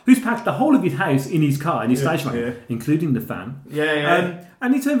cop who's packed the whole of his house in his car, in his station wagon, including the fan.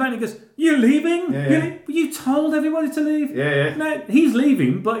 And he turns around and goes, "You're leaving? You told everybody to leave?" No, he's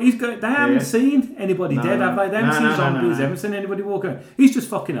leaving, but he's going. They haven't seen anybody dead, have they? They haven't seen zombies. They haven't seen anybody walking. He's just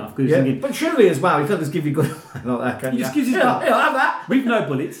fucking off because he's thinking. But surely as well, he can't just give you good like that, can he just gives his gun. Have that. We've no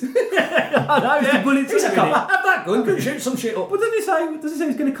bullets. I know. The bullets. He's a cop. Have that gun. Can shoot some shit up. But does he say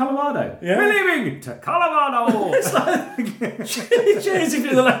he's going to Colorado? Yeah. We're leaving to Colorado. It's like, cheers if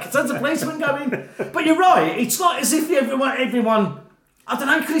you're the Sense of policeman going. But you're right. It's not as if everyone. I don't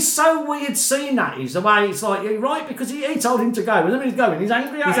know, because it's so weird seeing that. Is the way it's like, you're right, because he told him to go, and then he's going, he's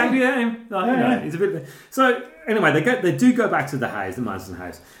angry at him. Like, he's a bit. So anyway, they do go back to the house, the Marsden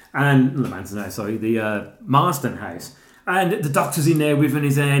house, and the Marsden house, and the doctor's in there with him,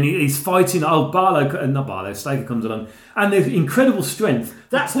 and he's fighting. Staker comes along, and there's incredible strength.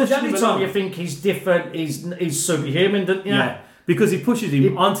 That's the only time you think he's different. He's superhuman, don't you? Yeah. Because he pushes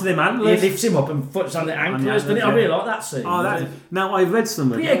him onto them antlers. He lifts him up and puts on the antlers. I really like that scene. Now I read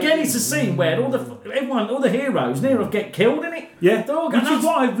somewhere. But again, it's a scene where all the heroes near enough get killed in it. Yeah, which is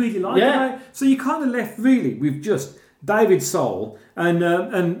what I really like. Yeah. So you kind of left really with just David Soul and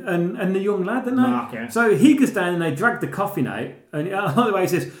the young lad, didn't they? Mark, yeah. So he goes down and they drag the coffin out, and on the way he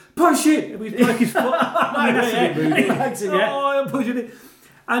says, "Push it!" And we break his foot. I'm pushing it.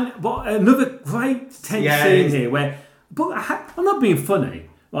 But another great tense scene here where. But I'm not being funny.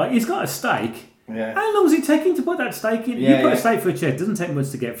 Like, he's got a stake. Yeah. How long is it taking to put that stake in? You put a stake for a chair, it doesn't take much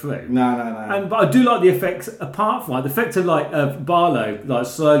to get through. No. But I do like the effects, apart from the effect of Barlow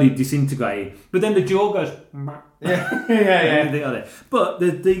slowly disintegrating. But then the jaw goes. Yeah. But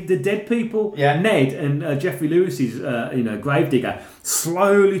the dead people, Ned and Jeffrey Lewis's gravedigger,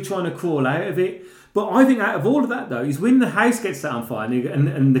 slowly trying to crawl out of it. But I think out of all of that though, is when the house gets set on fire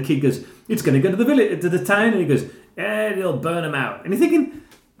and the kid goes, "It's going to go to the village, to the town," and he goes, "Yeah, they'll burn them out." And you're thinking,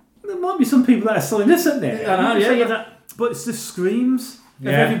 there might be some people that are still innocent there. But it's the screams of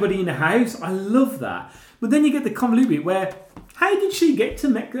everybody in the house. I love that. But then you get the convoluted bit where, how did she get to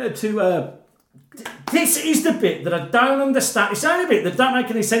This is the bit that I don't understand. It's the only bit that don't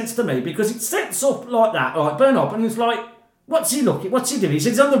make any sense to me, because it sets up like that, like burn up, and it's like, what's he doing? He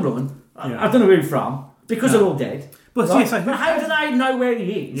says he's on the run. I don't know who from, because they're all dead. But how do they know where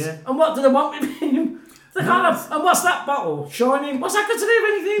he is? Yeah. And what do they want with him? And what's that bottle shining? What's that got to do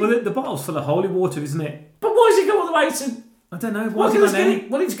with anything? Well, the bottle's full of holy water, isn't it? But why does he go all the way to? I don't know. Why did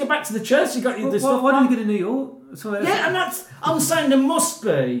he go back to the church? He got the stuff. Why did he go to New York? And I'm saying there must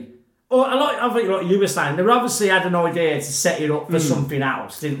be. Or I think like you were saying, they obviously had an idea to set it up for something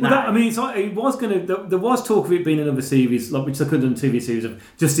else, didn't they? There was talk of it being another series, which they could have done a TV series of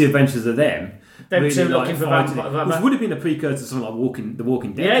just the adventures of them. Them really, two looking for which would have been a precursor to something like The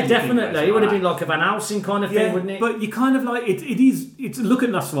Walking Dead. Yeah, definitely. It would have been like a Van Helsing kind of thing, wouldn't it? But you kind of like it's look at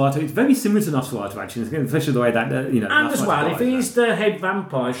Nosferatu. It's very similar to Nosferatu actually, especially the way that And as well, if he's the head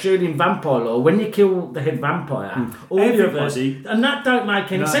vampire, surely in vampire law, when you kill the head vampire, all the others, and that don't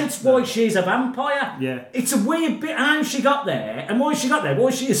make any sense. Why she's a vampire? Yeah, it's a weird bit. How she got there, and why she got there? Why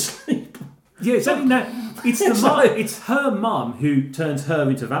is she asleep? Yeah, it's her mum who turns her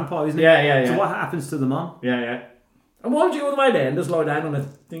into a vampire, isn't it? Yeah. So what happens to the mum? Yeah. And why would you go all the way there and just lie down on a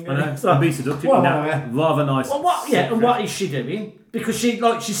thing? I know. Be seductive. Rather nice. Well, what is she doing? Because she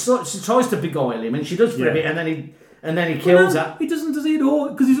tries to beguile him, and she does for a bit, and then he kills her. He doesn't, does he at all?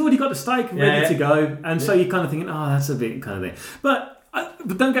 Because he's already got the stake ready to go, and so you're kind of thinking, that's a bit kind of thing. But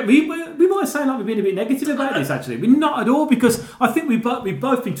don't get me. We might sound like we're being a bit negative about this. Actually, we're not at all, because I think we've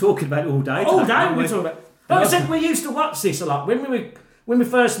both been talking about it all day. All day we're talking about. Like I said, we used to watch this a lot when we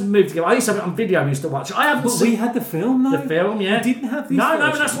first moved together. I used to have it on video. We used to watch. We had the film though. The film, yeah. We didn't have this. No,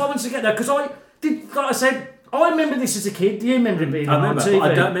 that's what I wanted to get there, because I did. Like I said, I remember this as a kid. Do you remember it being on TV?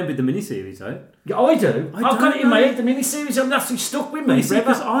 I don't remember the miniseries though. Yeah, I do. I've got it in my head. The miniseries, and that's stuck with me.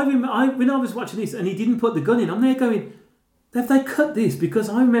 Because I remember when I was watching this, and he didn't put the gun in. I'm there going, have they cut this? Because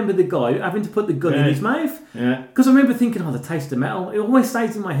I remember the guy having to put the gun in his mouth. Yeah. Because I remember thinking, the taste of metal. It always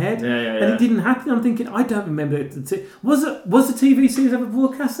stays in my head. And it didn't happen. I'm thinking, I don't remember it. Was the TV series ever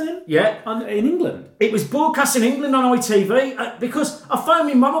broadcast then? Yeah. In England? It was broadcast in England on ITV because I phoned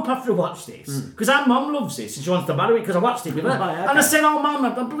my mum up after I watched this because our mum loves this and she wants to marry it because I watched it with her. Right, okay. And I said, "Oh, mum,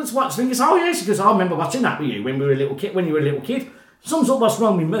 I was watching it." She goes, "Oh, yeah." She goes, "I remember watching that with you when we were a little kid. When you were a little kid." Sums up what's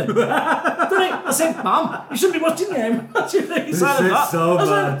wrong with me. I said, "Mum, you shouldn't be watching them." This is so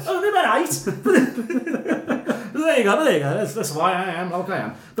bad. Only about 8. There you go. That's why I am like I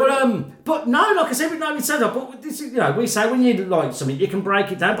am. But no, like I said, we said that. But this is, we say when you like something, you can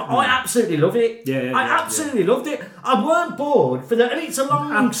break it down. But I absolutely love it. I absolutely loved it. I weren't bored for that, and it's a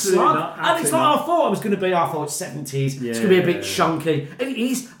long slog. And it's like I thought it was going to be. I thought 70s. It's going to be a bit shonky, and it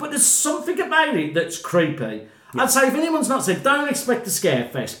is. But there's something about it that's creepy. I'd say if anyone's not said, don't expect a scare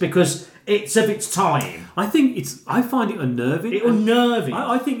fest because it's of its time. I find it unnerving.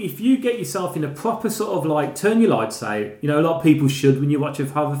 I think if you get yourself in a proper sort of like turn your lights out, a lot of people should when you watch a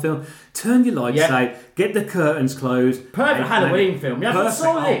horror film, turn your lights out, get the curtains closed. Perfect Halloween film. Yeah,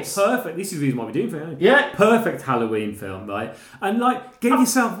 saw this. Perfect. This is the reason why we're doing it. Yeah. Perfect Halloween film, right? And get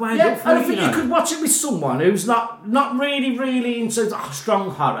yourself wound up for and it. I think you could watch it with someone who's not really, really into strong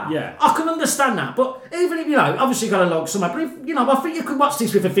horror. Yeah. I can understand that. But even if, obviously you've got to log somewhere, but if, I think you could watch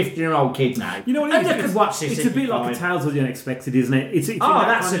this with a 15-year-old kid now. You know what and you could watch this. It's a bit like a Tales of the Unexpected, isn't it?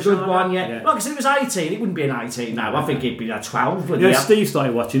 That's a good one, yeah. Like I said, it was 18. It wouldn't be an 18 now. I think it'd be a 12. Steve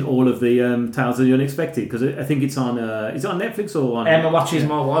started watching all of the Tales of the Unexpected because I think it's on. Is it on Netflix or on? Emma watches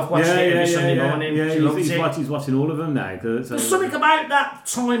my wife watches it every Sunday morning. Yeah, she loves it. He's watching all of them now. There's something about that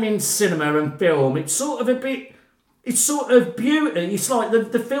time in cinema and film. It's sort of a bit. It's sort of beauty. It's like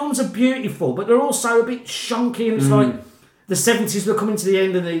the films are beautiful, but they're also a bit shonky, and it's like the 70s were coming to the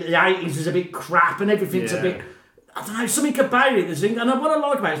end, and the 80s was a bit crap, and everything's a bit. I don't know, something about it. And what I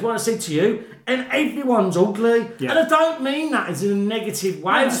like about it is what I said to you, and everyone's ugly. Yeah. And I don't mean that as in a negative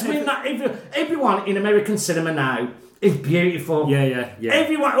way. I just mean that everyone in American cinema now is beautiful. Yeah.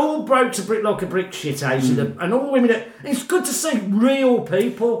 Everyone, all blokes are like a brick shit house, and all women. It's good to see real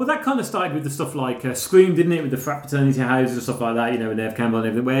people. Well, that kind of started with the stuff like Scream, didn't it? With the fraternity houses and stuff like that, with Neve Campbell and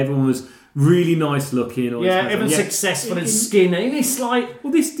everything, where everyone was really nice looking. Everyone's successful and skinny. And it's like...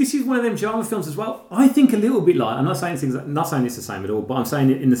 Well, this is one of them genre films as well. I think a little bit like... I'm not saying it's the same at all, but I'm saying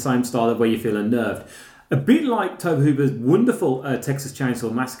it in the same style of where you feel unnerved. A bit like Tobe Hooper's wonderful Texas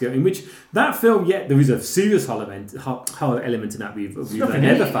Chainsaw Massacre, in which that film, there is a serious horror element in that we've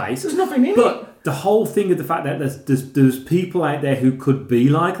never faced. There's nothing in it. But the whole thing of the fact that there's people out there who could be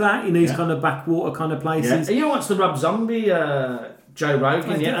like that in these kind of backwater kind of places. Yeah. You watched the Rob Zombie... Joe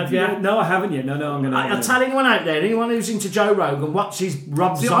Rogan yet? Have you? No, I haven't yet. No, I'm going to... I'll tell anyone out there, anyone who's into Joe Rogan, watches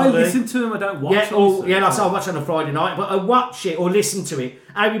Rob Zombie. I listen to him, I don't watch him. I watch on a Friday night, but I watch it or listen to it,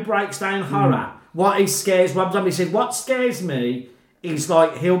 how he breaks down horror, what he scares Rob Zombie. He said, what scares me is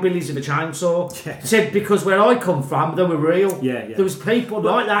like hillbillies with a chainsaw. Yeah. He said, because where I come from, they were real. Yeah. There was people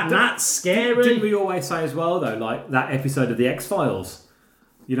like that, and that's scary. Didn't we always say as well, though, like that episode of The X-Files?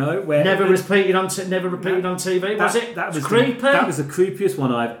 Where never repeated on TV, was it? That was creepy. That was the creepiest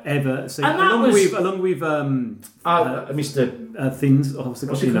one I've ever seen. And along with Mr. Things. What's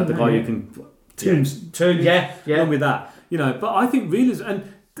the guy who can Tombs? Yeah. Along with that, but I think realism and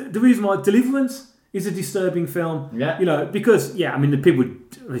the reason why Deliverance is a disturbing film. Yeah. Because the people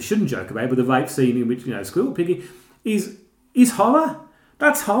they shouldn't joke about, but the rape scene in which Squirrel Piggy is horror.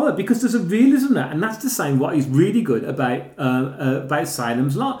 That's horror because there's a realism there, and that's the same. What is really good about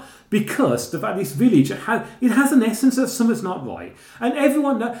Salem's Lot, because the fact this village it has an essence of something's not right, and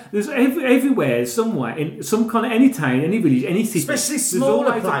everyone there's everywhere somewhere in some kind of any town, any village, any city, especially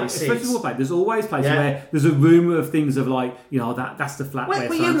smaller places. There's always places where there's a rumour of things of like that's the flat.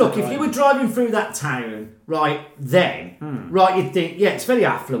 Well, you look if you were driving through that town right then, right, you'd think it's very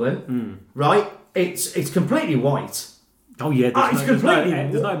affluent, right? It's completely white. Oh yeah,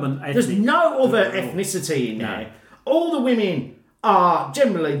 there's no other ethnicity in there. All the women are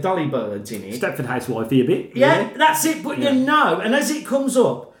generally dolly birds in it. Stepford Housewifey a bit. Yeah, that's it. But and as it comes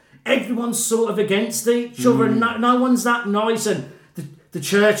up, everyone's sort of against each other, and no one's that nice. And the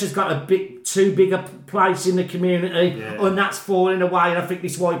church has got a bit too big a place in the community, and that's falling away. And I think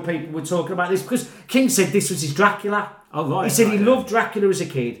this is why people were talking about this, because King said this was his Dracula. Oh, right. He said he right, loved Dracula as a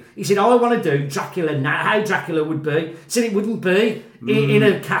kid. He said, I want to do Dracula now, how Dracula would be. He said it wouldn't be in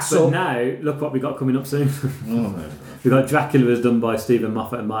a castle. But now, look what we got coming up soon. We've got Dracula as done by Stephen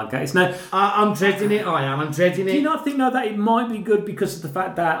Moffat and Mark Gatiss. Now, I'm dreading it, I'm dreading it. do you not think that it might be good because of the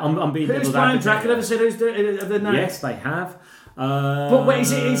fact that I'm being... Who's playing Dracula? Have they said who's doing it? Yes, they have. But wait,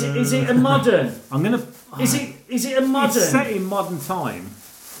 is it a modern? I'm going to... Is it a modern? It's set in modern time.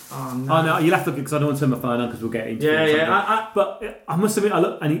 Oh no! Oh no! You'll have to look because I don't want to turn my phone on because we'll get into it. Yeah. But I must admit, I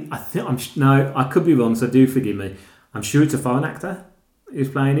look and I think no, I could be wrong, so do forgive me. I'm sure it's a foreign actor who's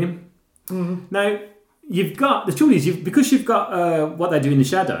playing him. Mm-hmm. Now you've got the trouble is because you've got what they do in the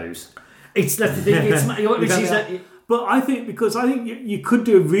shadows. It's the thing. But I think you could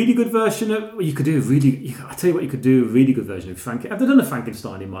do a really good version of. I tell you what, you could do a really good version of Frankenstein. Have they done a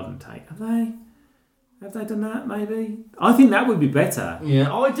Frankenstein in modern take? Have they? Have they done that, maybe? I think that would be better.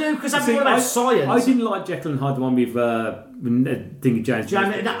 Yeah, I do, because I'm thinking about science. I didn't like Jekyll and Hyde, the one with James.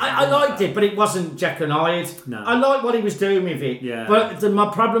 I liked it, but it wasn't Jekyll and Hyde. No. I liked what he was doing with it. Yeah. But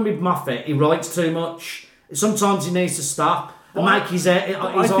my problem with Moffat, he writes too much. Sometimes he needs to stop and make his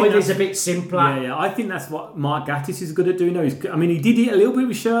ideas a bit simpler. Yeah, I think that's what Mark Gatiss is good at doing. He did it a little bit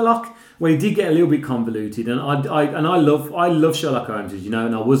with Sherlock, where he did get a little bit convoluted, and I love Sherlock Holmes, and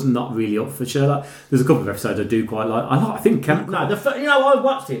I was not really up for Sherlock. There's a couple of episodes I do quite like. I think I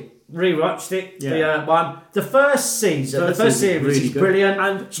watched it. Rewatched it. Yeah. The first season, the first series really is good. brilliant.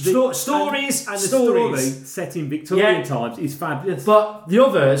 And stories. The story set in Victorian times is fabulous. But the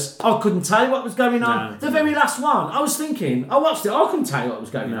others, I couldn't tell you what was going on. No. The very last one, I was thinking, I watched it, I couldn't tell you what was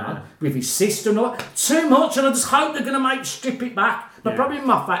going on with his sister and all. Too much, and I just hope they're going to strip it back. But probably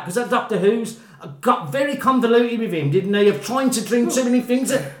Moffat, because that Doctor Who's got very convoluted with him, didn't he? Of trying to drink too many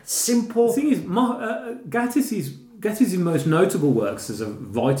things. Simple. The thing is, Gatiss's most notable works as a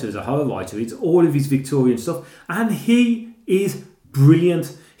writer, as a horror writer, it's all of his Victorian stuff, and he is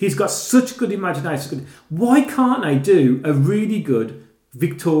brilliant. He's got such good imagination. Why can't they do a really good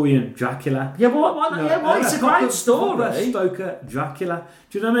Victorian Dracula? Yeah, but why not? Why? It's a great story. Stoker Dracula.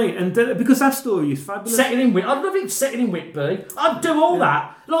 Do you know what I mean? And because that story is fabulous. I'd love it set in Whitby. I'd do all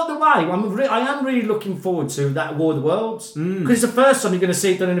that. Like the way I am really looking forward to that War of the Worlds, because it's the first time you're going to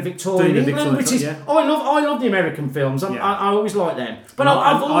see it done in a Victorian England, which is I love the American films. I always like them. But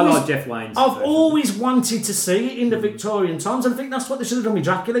I like Jeff Wayne's. I've always wanted to see it in the Victorian times, and I think that's what they should have done with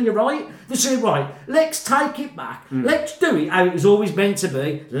Dracula. You're right. They should have let's take it back. Let's do it how it was always meant to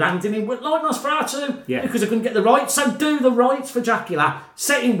be, landing in like Nosferatu, because I couldn't get the rights. So do the rights for Dracula,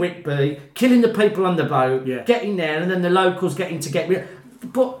 set in Whitby, killing the people on the boat, getting there, and then the locals getting to get rid.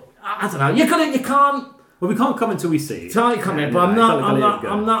 But I don't know. You can't. Well, we can't come until we see it. Can't come in, but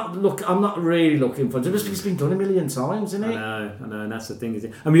I'm not really looking for it. It's been done a million times, isn't it? I know, and that's the thing, is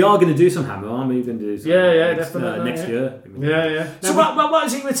it? And we are going to do some Hammer, aren't we? We're going to do some definitely next year. Yeah. So what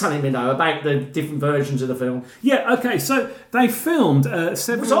is it you were telling me though about the different versions of the film? Yeah. Okay. So they filmed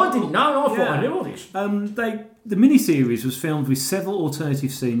several. Which I didn't know. I thought I knew all this. The miniseries was filmed with several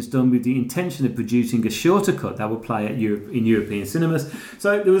alternative scenes done with the intention of producing a shorter cut that would play in European cinemas.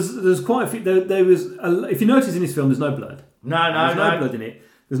 So there was quite a few. There was, if you notice in this film, there's no blood. There's no blood in it.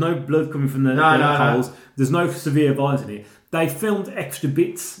 There's no blood coming from the holes. No. There's no severe violence in it. They filmed extra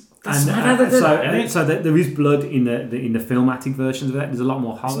bits. So there is blood in the filmatic versions of it. There's a lot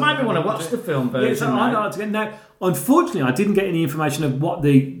more horror. It's made me want to watch the film version. Now, unfortunately, I didn't get any information of what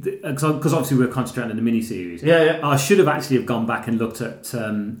because obviously we're concentrating on the miniseries. Yeah. I should have actually gone back and looked at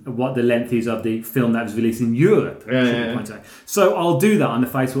what the length is of the film that was released in Europe. So I'll do that on the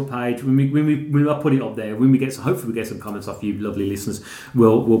Facebook page when I put it up there. Hopefully we get some comments off you, lovely listeners.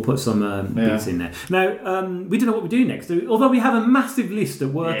 We'll put some bits in there. Now we don't know what we do next, although we have a massive list at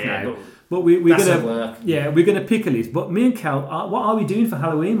work now. But we're gonna pick a list. But me and Cal, what are we doing for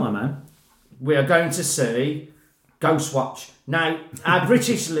Halloween, my man? We are going to see Ghostwatch. Now, our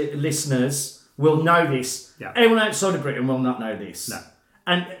British listeners will know this. Yeah. Everyone outside of Britain will not know this. No.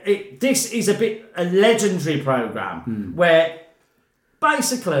 And this is a legendary programme where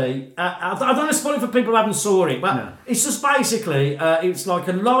basically, I don't want to spoil it for people who haven't saw it, but it's just basically, it's like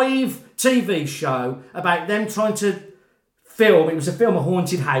a live TV show about them trying to film. It was a film, a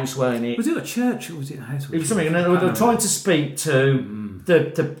haunted house, weren't it? Was it a church or was it a house? It was something, and they were trying to speak to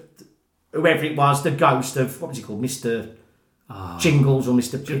the whoever it was, the ghost of, what was he called, Mr. Jingles or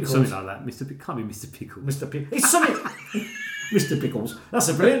Mr. Pickles? Something like that. Can't be Mr. Pickles. Mr. Pickles. It's something... Mr. Pickles. That's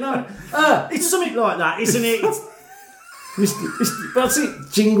a brilliant name. It's something like that, isn't it? Mr. That's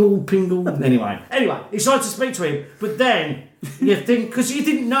it. Jingle, pingle. Anyway, he's trying to speak to him, but then you think, because you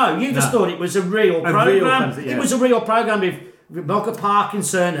didn't know, you just thought it was a real programme. It was a real programme Rebecca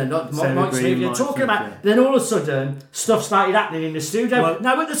Parkinson and Sarah Mike Green, Smith, you're Mike talking Smith, about. yeah. Then all of a sudden, stuff started happening in the studio. Well-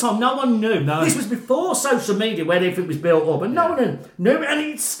 Now, at the time, no one knew. No. This was before social media, where everything was built up, and no one knew. And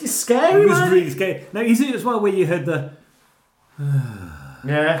it's scary, It was man. really scary. Now, is it as well where you heard the...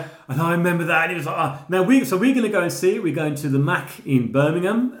 Yeah. And I remember that, and it was like, now we're going to go and see it. We're going to the Mac in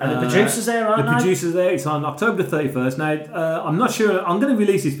Birmingham. And the producers there, aren't the they? producers there. It's on October the 31st. Now, I'm not sure. I'm going to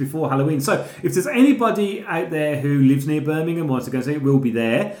release this before Halloween. So if there's anybody out there who lives near Birmingham wants to go see it, we'll be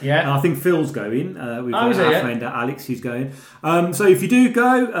there. Yeah. And I think Phil's going. We've got is he, our yeah? friend Alex who's going. So if you do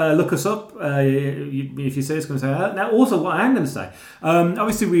go, look us up. If you see us, come and say hello. Now, also, what I am going to say,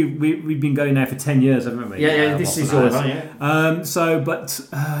 obviously we've been going now for 10 years, haven't we? Yeah, this is yours,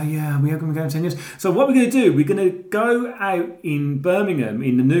 yeah. We are going to go in 10 years. So what we're going to do, we're going to go out in Birmingham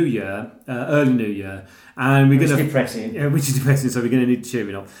in the new year, early new year, and we're going to... depressing. Yeah, which is depressing, so we're going to need to cheer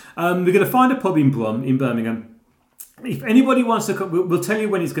it up. We're going to find a pub in Brum, in Birmingham. If anybody wants to come, we'll tell you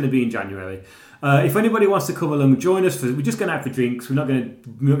when it's going to be in January. If anybody wants to come along, join us. We're just going out for drinks. We're not going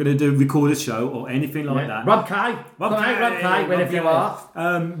to do record a show or anything like that. Rob Kay, wherever you are.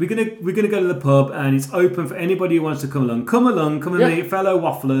 We're gonna go to the pub, and it's open for anybody who wants to come along. Come and meet fellow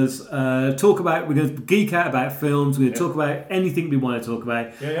wafflers. We're going to geek out about films. We're going to talk about anything we want to talk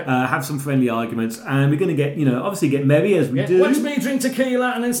about. Have some friendly arguments, and we're going to get obviously get merry as we do. Watch me drink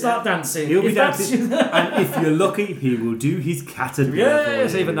tequila and then start dancing. He'll be dancing, and if you're lucky, he will do his cat at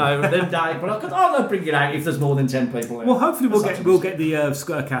Yes, even though them day, but I'll bring it out if there's more than 10 people there. Well, hopefully we'll get the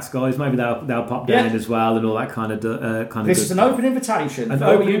Skircast guys. Maybe they'll pop down as well, and all that kind of. This is an open invitation. An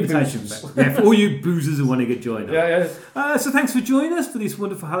open invitation for all you boozers who want to get joined. Yeah. So thanks for joining us for this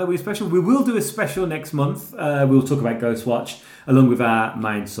wonderful Halloween special. We will do a special next month. We'll talk about Ghostwatch along with our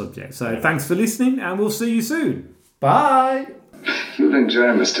main subject. So thanks for listening, and we'll see you soon. Bye. You'll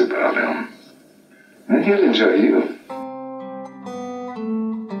enjoy Mr. Barlow, and he'll enjoy you.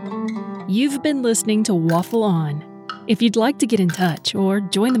 You've been listening to Waffle On. If you'd like to get in touch or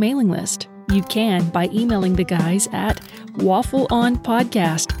join the mailing list, you can by emailing the guys at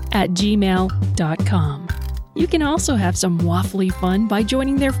waffleonpodcast@gmail.com. You can also have some waffly fun by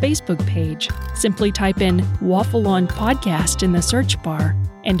joining their Facebook page. Simply type in Waffle On Podcast in the search bar,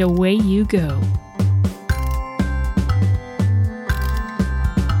 and away you go.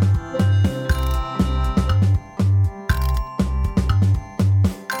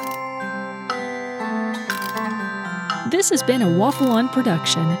 This has been a Waffle On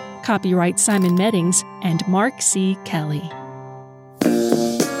production. Copyright Simon Meddings and Mark C. Kelly.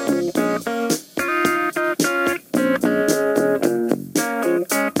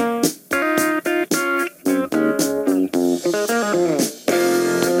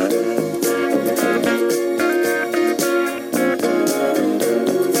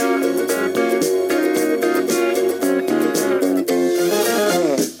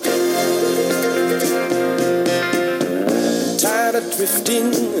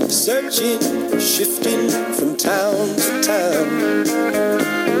 Drifting and searching, shifting from town to town.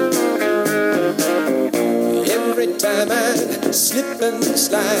 Every time I slip and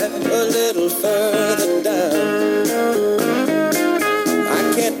slide a little further down.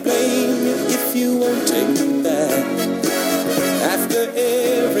 I can't blame you if you won't take me back. After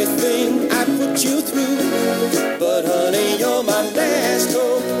everything I put you through, but honey, you're my last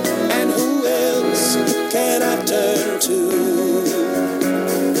hope, and who else can I turn to?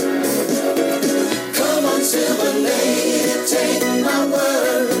 Silver lady, take my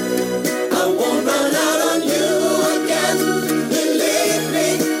word. I won't run out on you again. Believe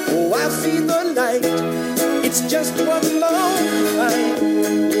me, oh, I see the light. It's just one long fight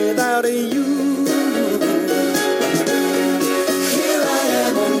without you. Here I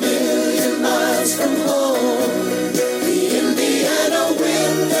am a million miles from home. The Indiana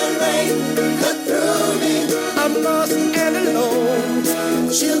wind and rain cut through me. I'm lost and alone,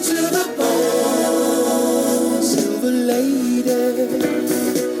 chilled to the bone. Silver lady,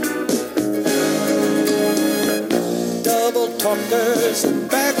 double talkers and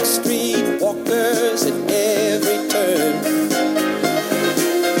backstreet walkers at every turn,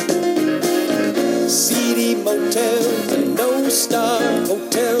 seedy motels and no-star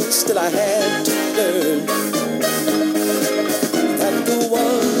hotels. Still I had to learn that the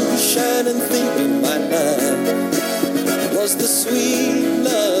one shining thing in my mind was the sweet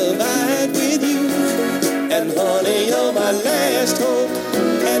love I had with you. And honey, you're my last hope,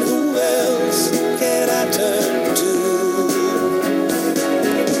 and who else can I turn to?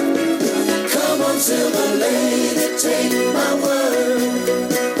 Come on, silver lady, take my word.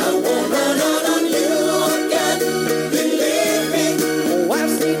 I won't run out on you again. Believe me, oh, I've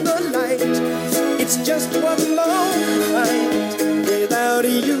seen the light. It's just what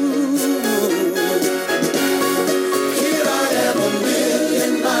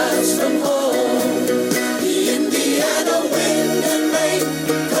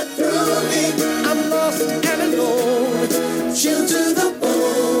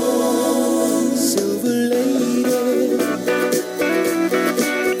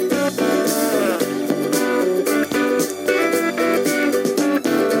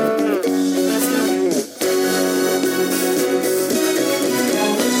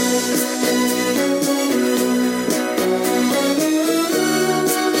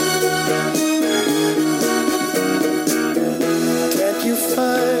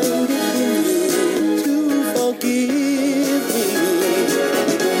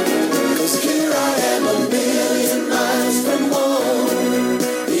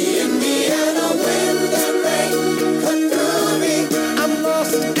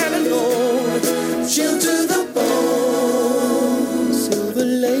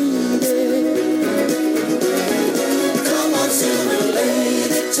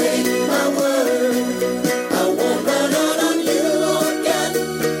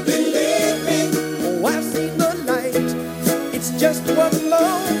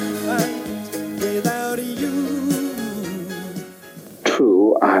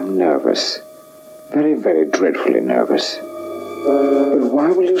I'm very dreadfully nervous. But why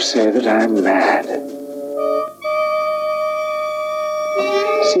will you say that I'm mad?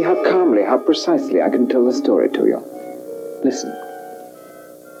 See how calmly, how precisely I can tell the story to you. Listen.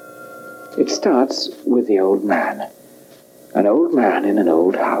 It starts with the old man. An old man in an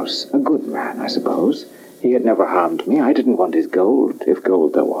old house. A good man, I suppose. He had never harmed me. I didn't want his gold, if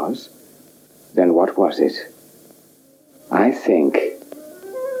gold there was. Then what was it? I think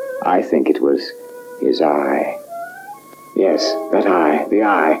it was his eye. Yes, that eye, the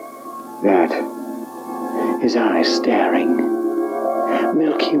eye, that. His eye staring.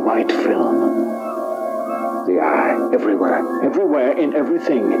 Milky white film. The eye, everywhere, in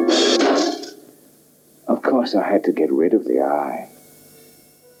everything. Of course I had to get rid of the eye.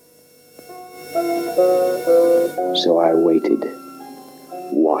 So I waited,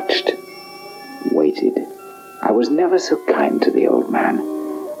 watched, waited. I was never so kind to the old man.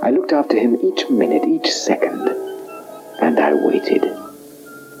 I looked after him each minute, each second, and I waited.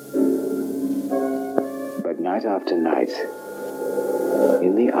 But night after night,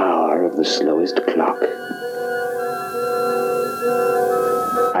 in the hour of the slowest clock,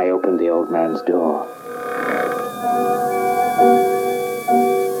 I opened the old man's door.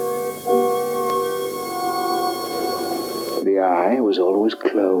 The eye was always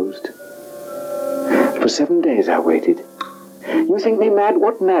closed. For 7 days I waited. You think me mad?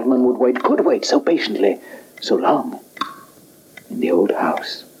 What madman would wait, could wait so patiently, so long, in the old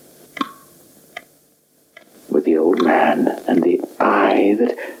house, with the old man and the eye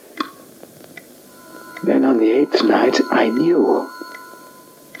that... Then on the 8th night I knew.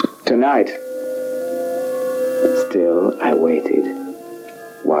 Tonight. Still I waited,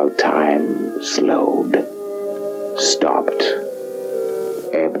 while time slowed, stopped,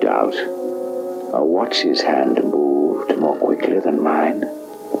 ebbed out. A watch's hand moved more quickly than mine.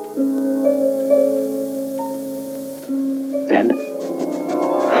 Then...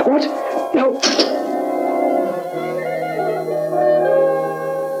 What? No!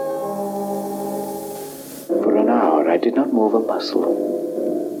 For an hour I did not move a muscle.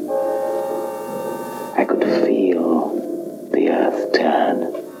 I could feel the earth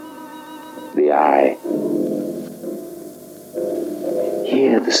turn. The eye.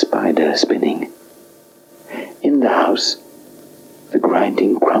 Hear the spider spinning. In the house, the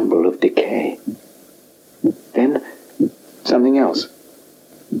grinding crumble of decay. Then, something else.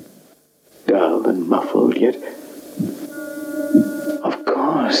 Dull and muffled, yet... Of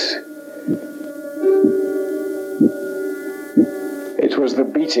course. It was the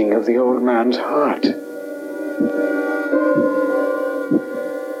beating of the old man's heart.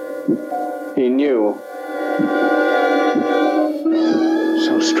 He knew.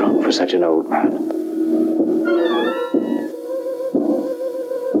 So strong for such an old man.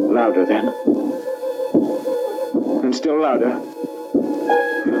 Louder then. And still louder.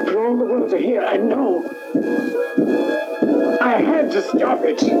 For all the world to hear, I know. I had to stop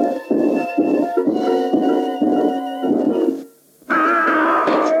it.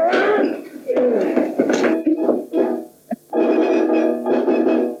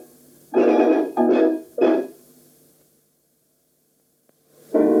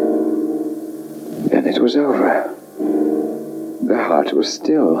 Then it was over. The heart was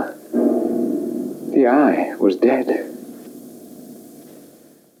still. The eye was dead.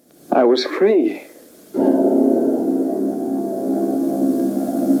 I was free.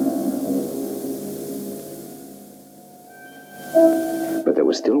 But there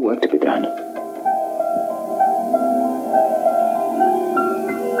was still work to be done.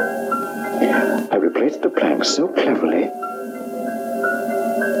 I replaced the planks so cleverly,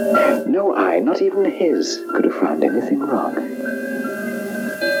 no eye, not even his, could have found anything wrong.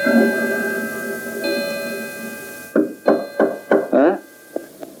 Huh?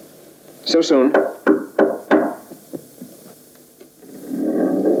 So soon?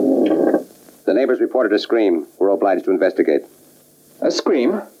 The neighbors reported a scream. We're obliged to investigate. A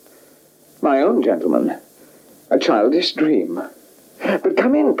scream? My own gentleman. A childish dream. But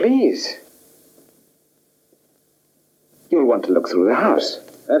come in, please. You'll want to look through the house.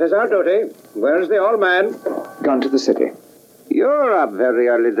 That is our duty. Where's the old man? Gone to the city. You're up very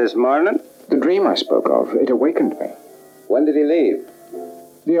early this morning. The dream I spoke of, it awakened me. When did he leave?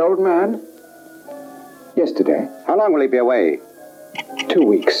 The old man? Yesterday. How long will he be away? 2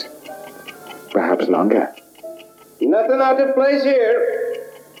 weeks. Perhaps longer. Nothing out of place here.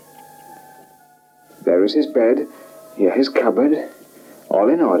 There is his bed. Here his cupboard. All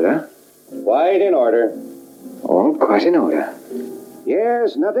in order. Quite in order. All quite in order.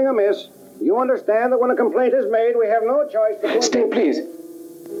 Yes, nothing amiss. You understand that when a complaint is made, we have no choice but... Stay, please.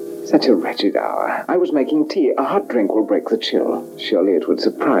 Such a wretched hour. I was making tea. A hot drink will break the chill. Surely it would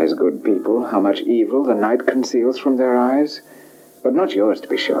surprise good people how much evil the night conceals from their eyes. But not yours, to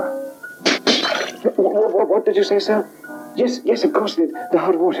be sure. What did you say, sir? Yes, of course, the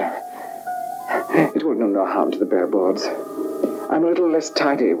hot water. It will do no harm to the bare boards. I'm a little less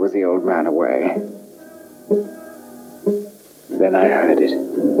tidy with the old man away. Then I heard it.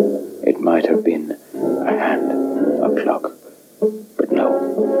 It might have been a hand, a clock. But no.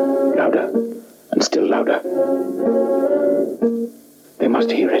 Louder. And still louder. They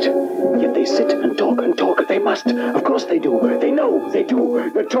must hear it. Yet they sit and talk and talk. They must. Of course they do. They know. They do.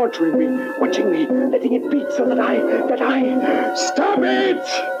 They're torturing me, watching me, letting it beat so that I... Stop it!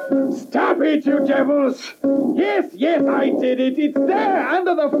 Stop it, you devils! Yes, I did it. It's there,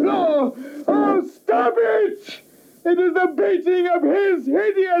 under the floor. Oh, stop it! It is the beating of his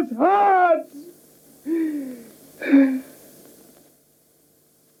hideous heart!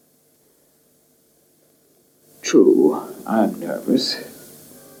 True, I'm nervous.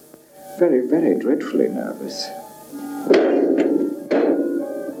 Very, very dreadfully nervous.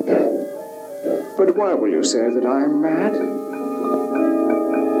 But why will you say that I'm mad?